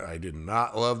acting. I did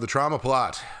not love the trauma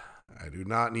plot. I do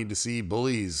not need to see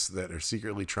bullies that are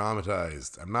secretly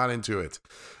traumatized. I'm not into it.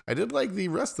 I did like the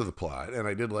rest of the plot, and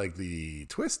I did like the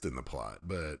twist in the plot,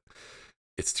 but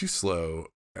it's too slow.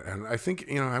 And I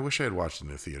think, I wish I had watched it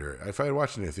in a theater. If I had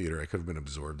watched it in a theater, I could have been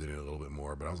absorbed in it a little bit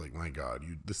more, but I was like, my God,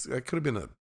 that could have been a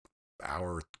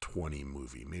hour 20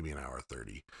 movie, maybe an hour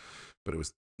 30, but it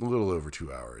was a little over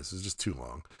 2 hours. It was just too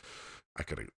long. I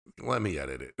could have let me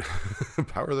edit it.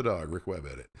 Power of the Dog, Rick Webb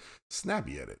edit,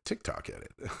 Snappy edit, TikTok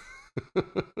edit.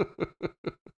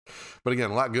 But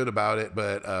again, a lot good about it,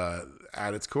 but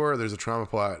at its core, there's a trauma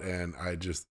plot, and I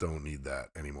just don't need that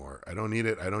anymore. I don't need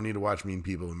it. I don't need to watch mean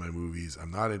people in my movies.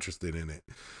 I'm not interested in it.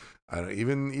 I don't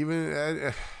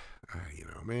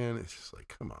Man, it's just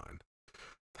like, come on.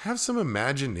 Have some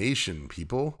imagination,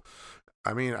 people.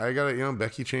 I mean, I got it,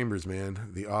 Becky Chambers, man,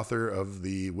 the author of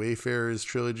the Wayfarers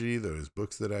trilogy, those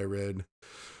books that I read.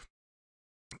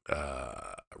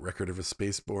 Record of a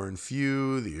Spaceborne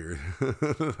Few.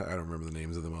 I don't remember the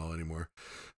names of them all anymore.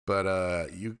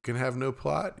 But you can have no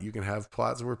plot. You can have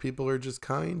plots where people are just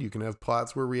kind. You can have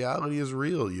plots where reality is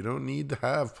real. You don't need to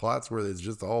have plots where it's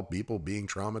just all people being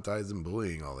traumatized and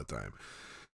bullying all the time.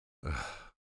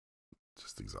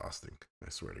 Just exhausting. I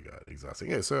swear to God,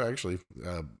 exhausting. Yeah, so actually,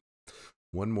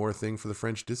 one more thing for the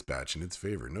French Dispatch in its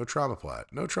favor. No trauma plot.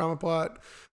 No trauma plot.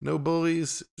 No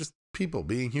bullies. Just people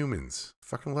being humans.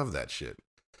 Fucking love that shit.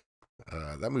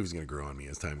 That movie's going to grow on me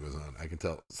as time goes on. I can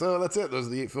tell. So that's it. Those are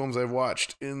the 8 films I've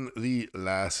watched in the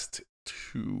last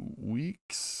 2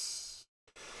 weeks.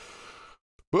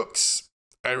 Books.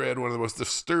 I read one of the most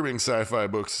disturbing sci-fi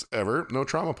books ever. No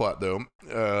trauma plot, though.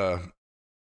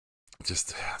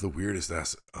 Just the weirdest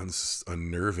ass,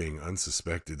 unnerving,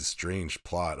 unsuspected, strange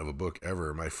plot of a book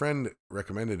ever. My friend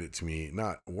recommended it to me,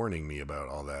 not warning me about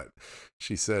all that.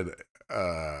 She said,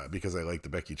 because I like the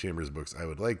Becky Chambers books, I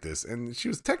would like this. And she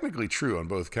was technically true on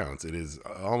both counts. It is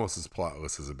almost as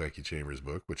plotless as a Becky Chambers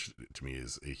book, which to me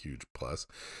is a huge plus.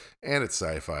 And it's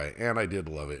sci-fi, and I did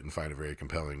love it and find it very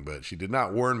compelling. But she did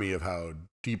not warn me of how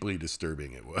deeply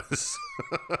disturbing it was.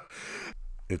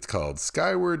 It's called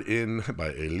Skyward Inn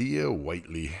by Aaliyah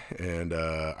Whiteley, and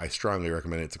I strongly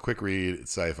recommend it. It's a quick read.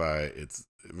 It's sci-fi. It's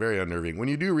very unnerving. When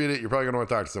you do read it, you're probably going to want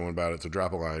to talk to someone about it, so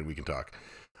drop a line. We can talk.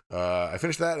 I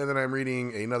finished that, and then I'm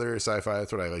reading another sci-fi.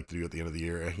 That's what I like to do at the end of the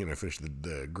year. I finished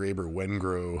the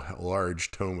Graeber-Wengrow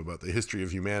large tome about the history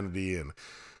of humanity and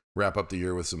wrap up the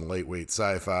year with some lightweight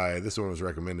sci-fi. This one was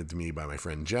recommended to me by my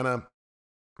friend Jena.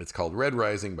 It's called Red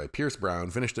Rising by Pierce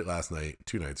Brown. Finished it last night,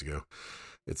 2 nights ago.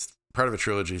 It's part of a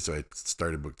trilogy, so I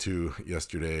started book 2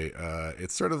 yesterday.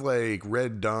 It's sort of like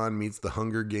Red Dawn meets the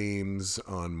Hunger Games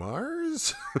on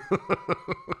Mars.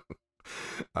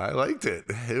 I liked it.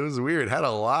 It was weird. It had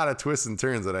a lot of twists and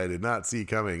turns that I did not see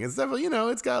coming. It's definitely,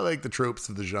 it's got like the tropes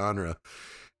of the genre,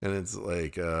 and it's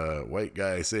like white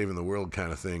guy saving the world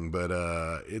kind of thing. But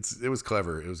it was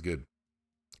clever. It was good.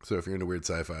 So if you're into weird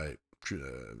sci-fi,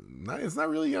 it's not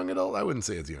really young adult. I wouldn't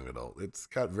say it's young adult. It's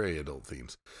got very adult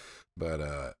themes.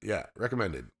 But yeah,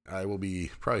 recommended. I will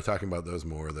be probably talking about those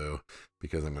more, though,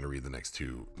 because I'm going to read the next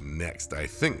 2 next, I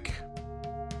think.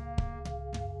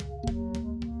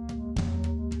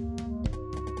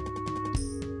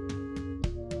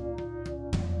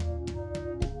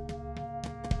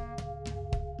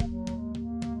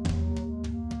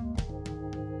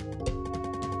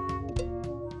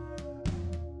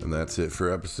 And that's it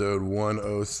for episode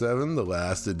 107, the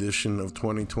last edition of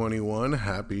 2021.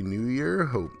 Happy New Year.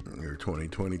 Hope your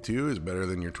 2022 is better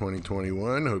than your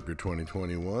 2021. Hope your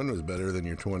 2021 was better than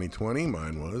your 2020.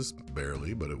 Mine was.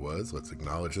 Barely, but it was. Let's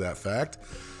acknowledge that fact.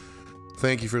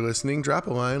 Thank you for listening. Drop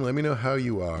a line. Let me know how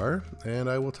you are, and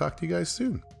I will talk to you guys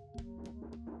soon.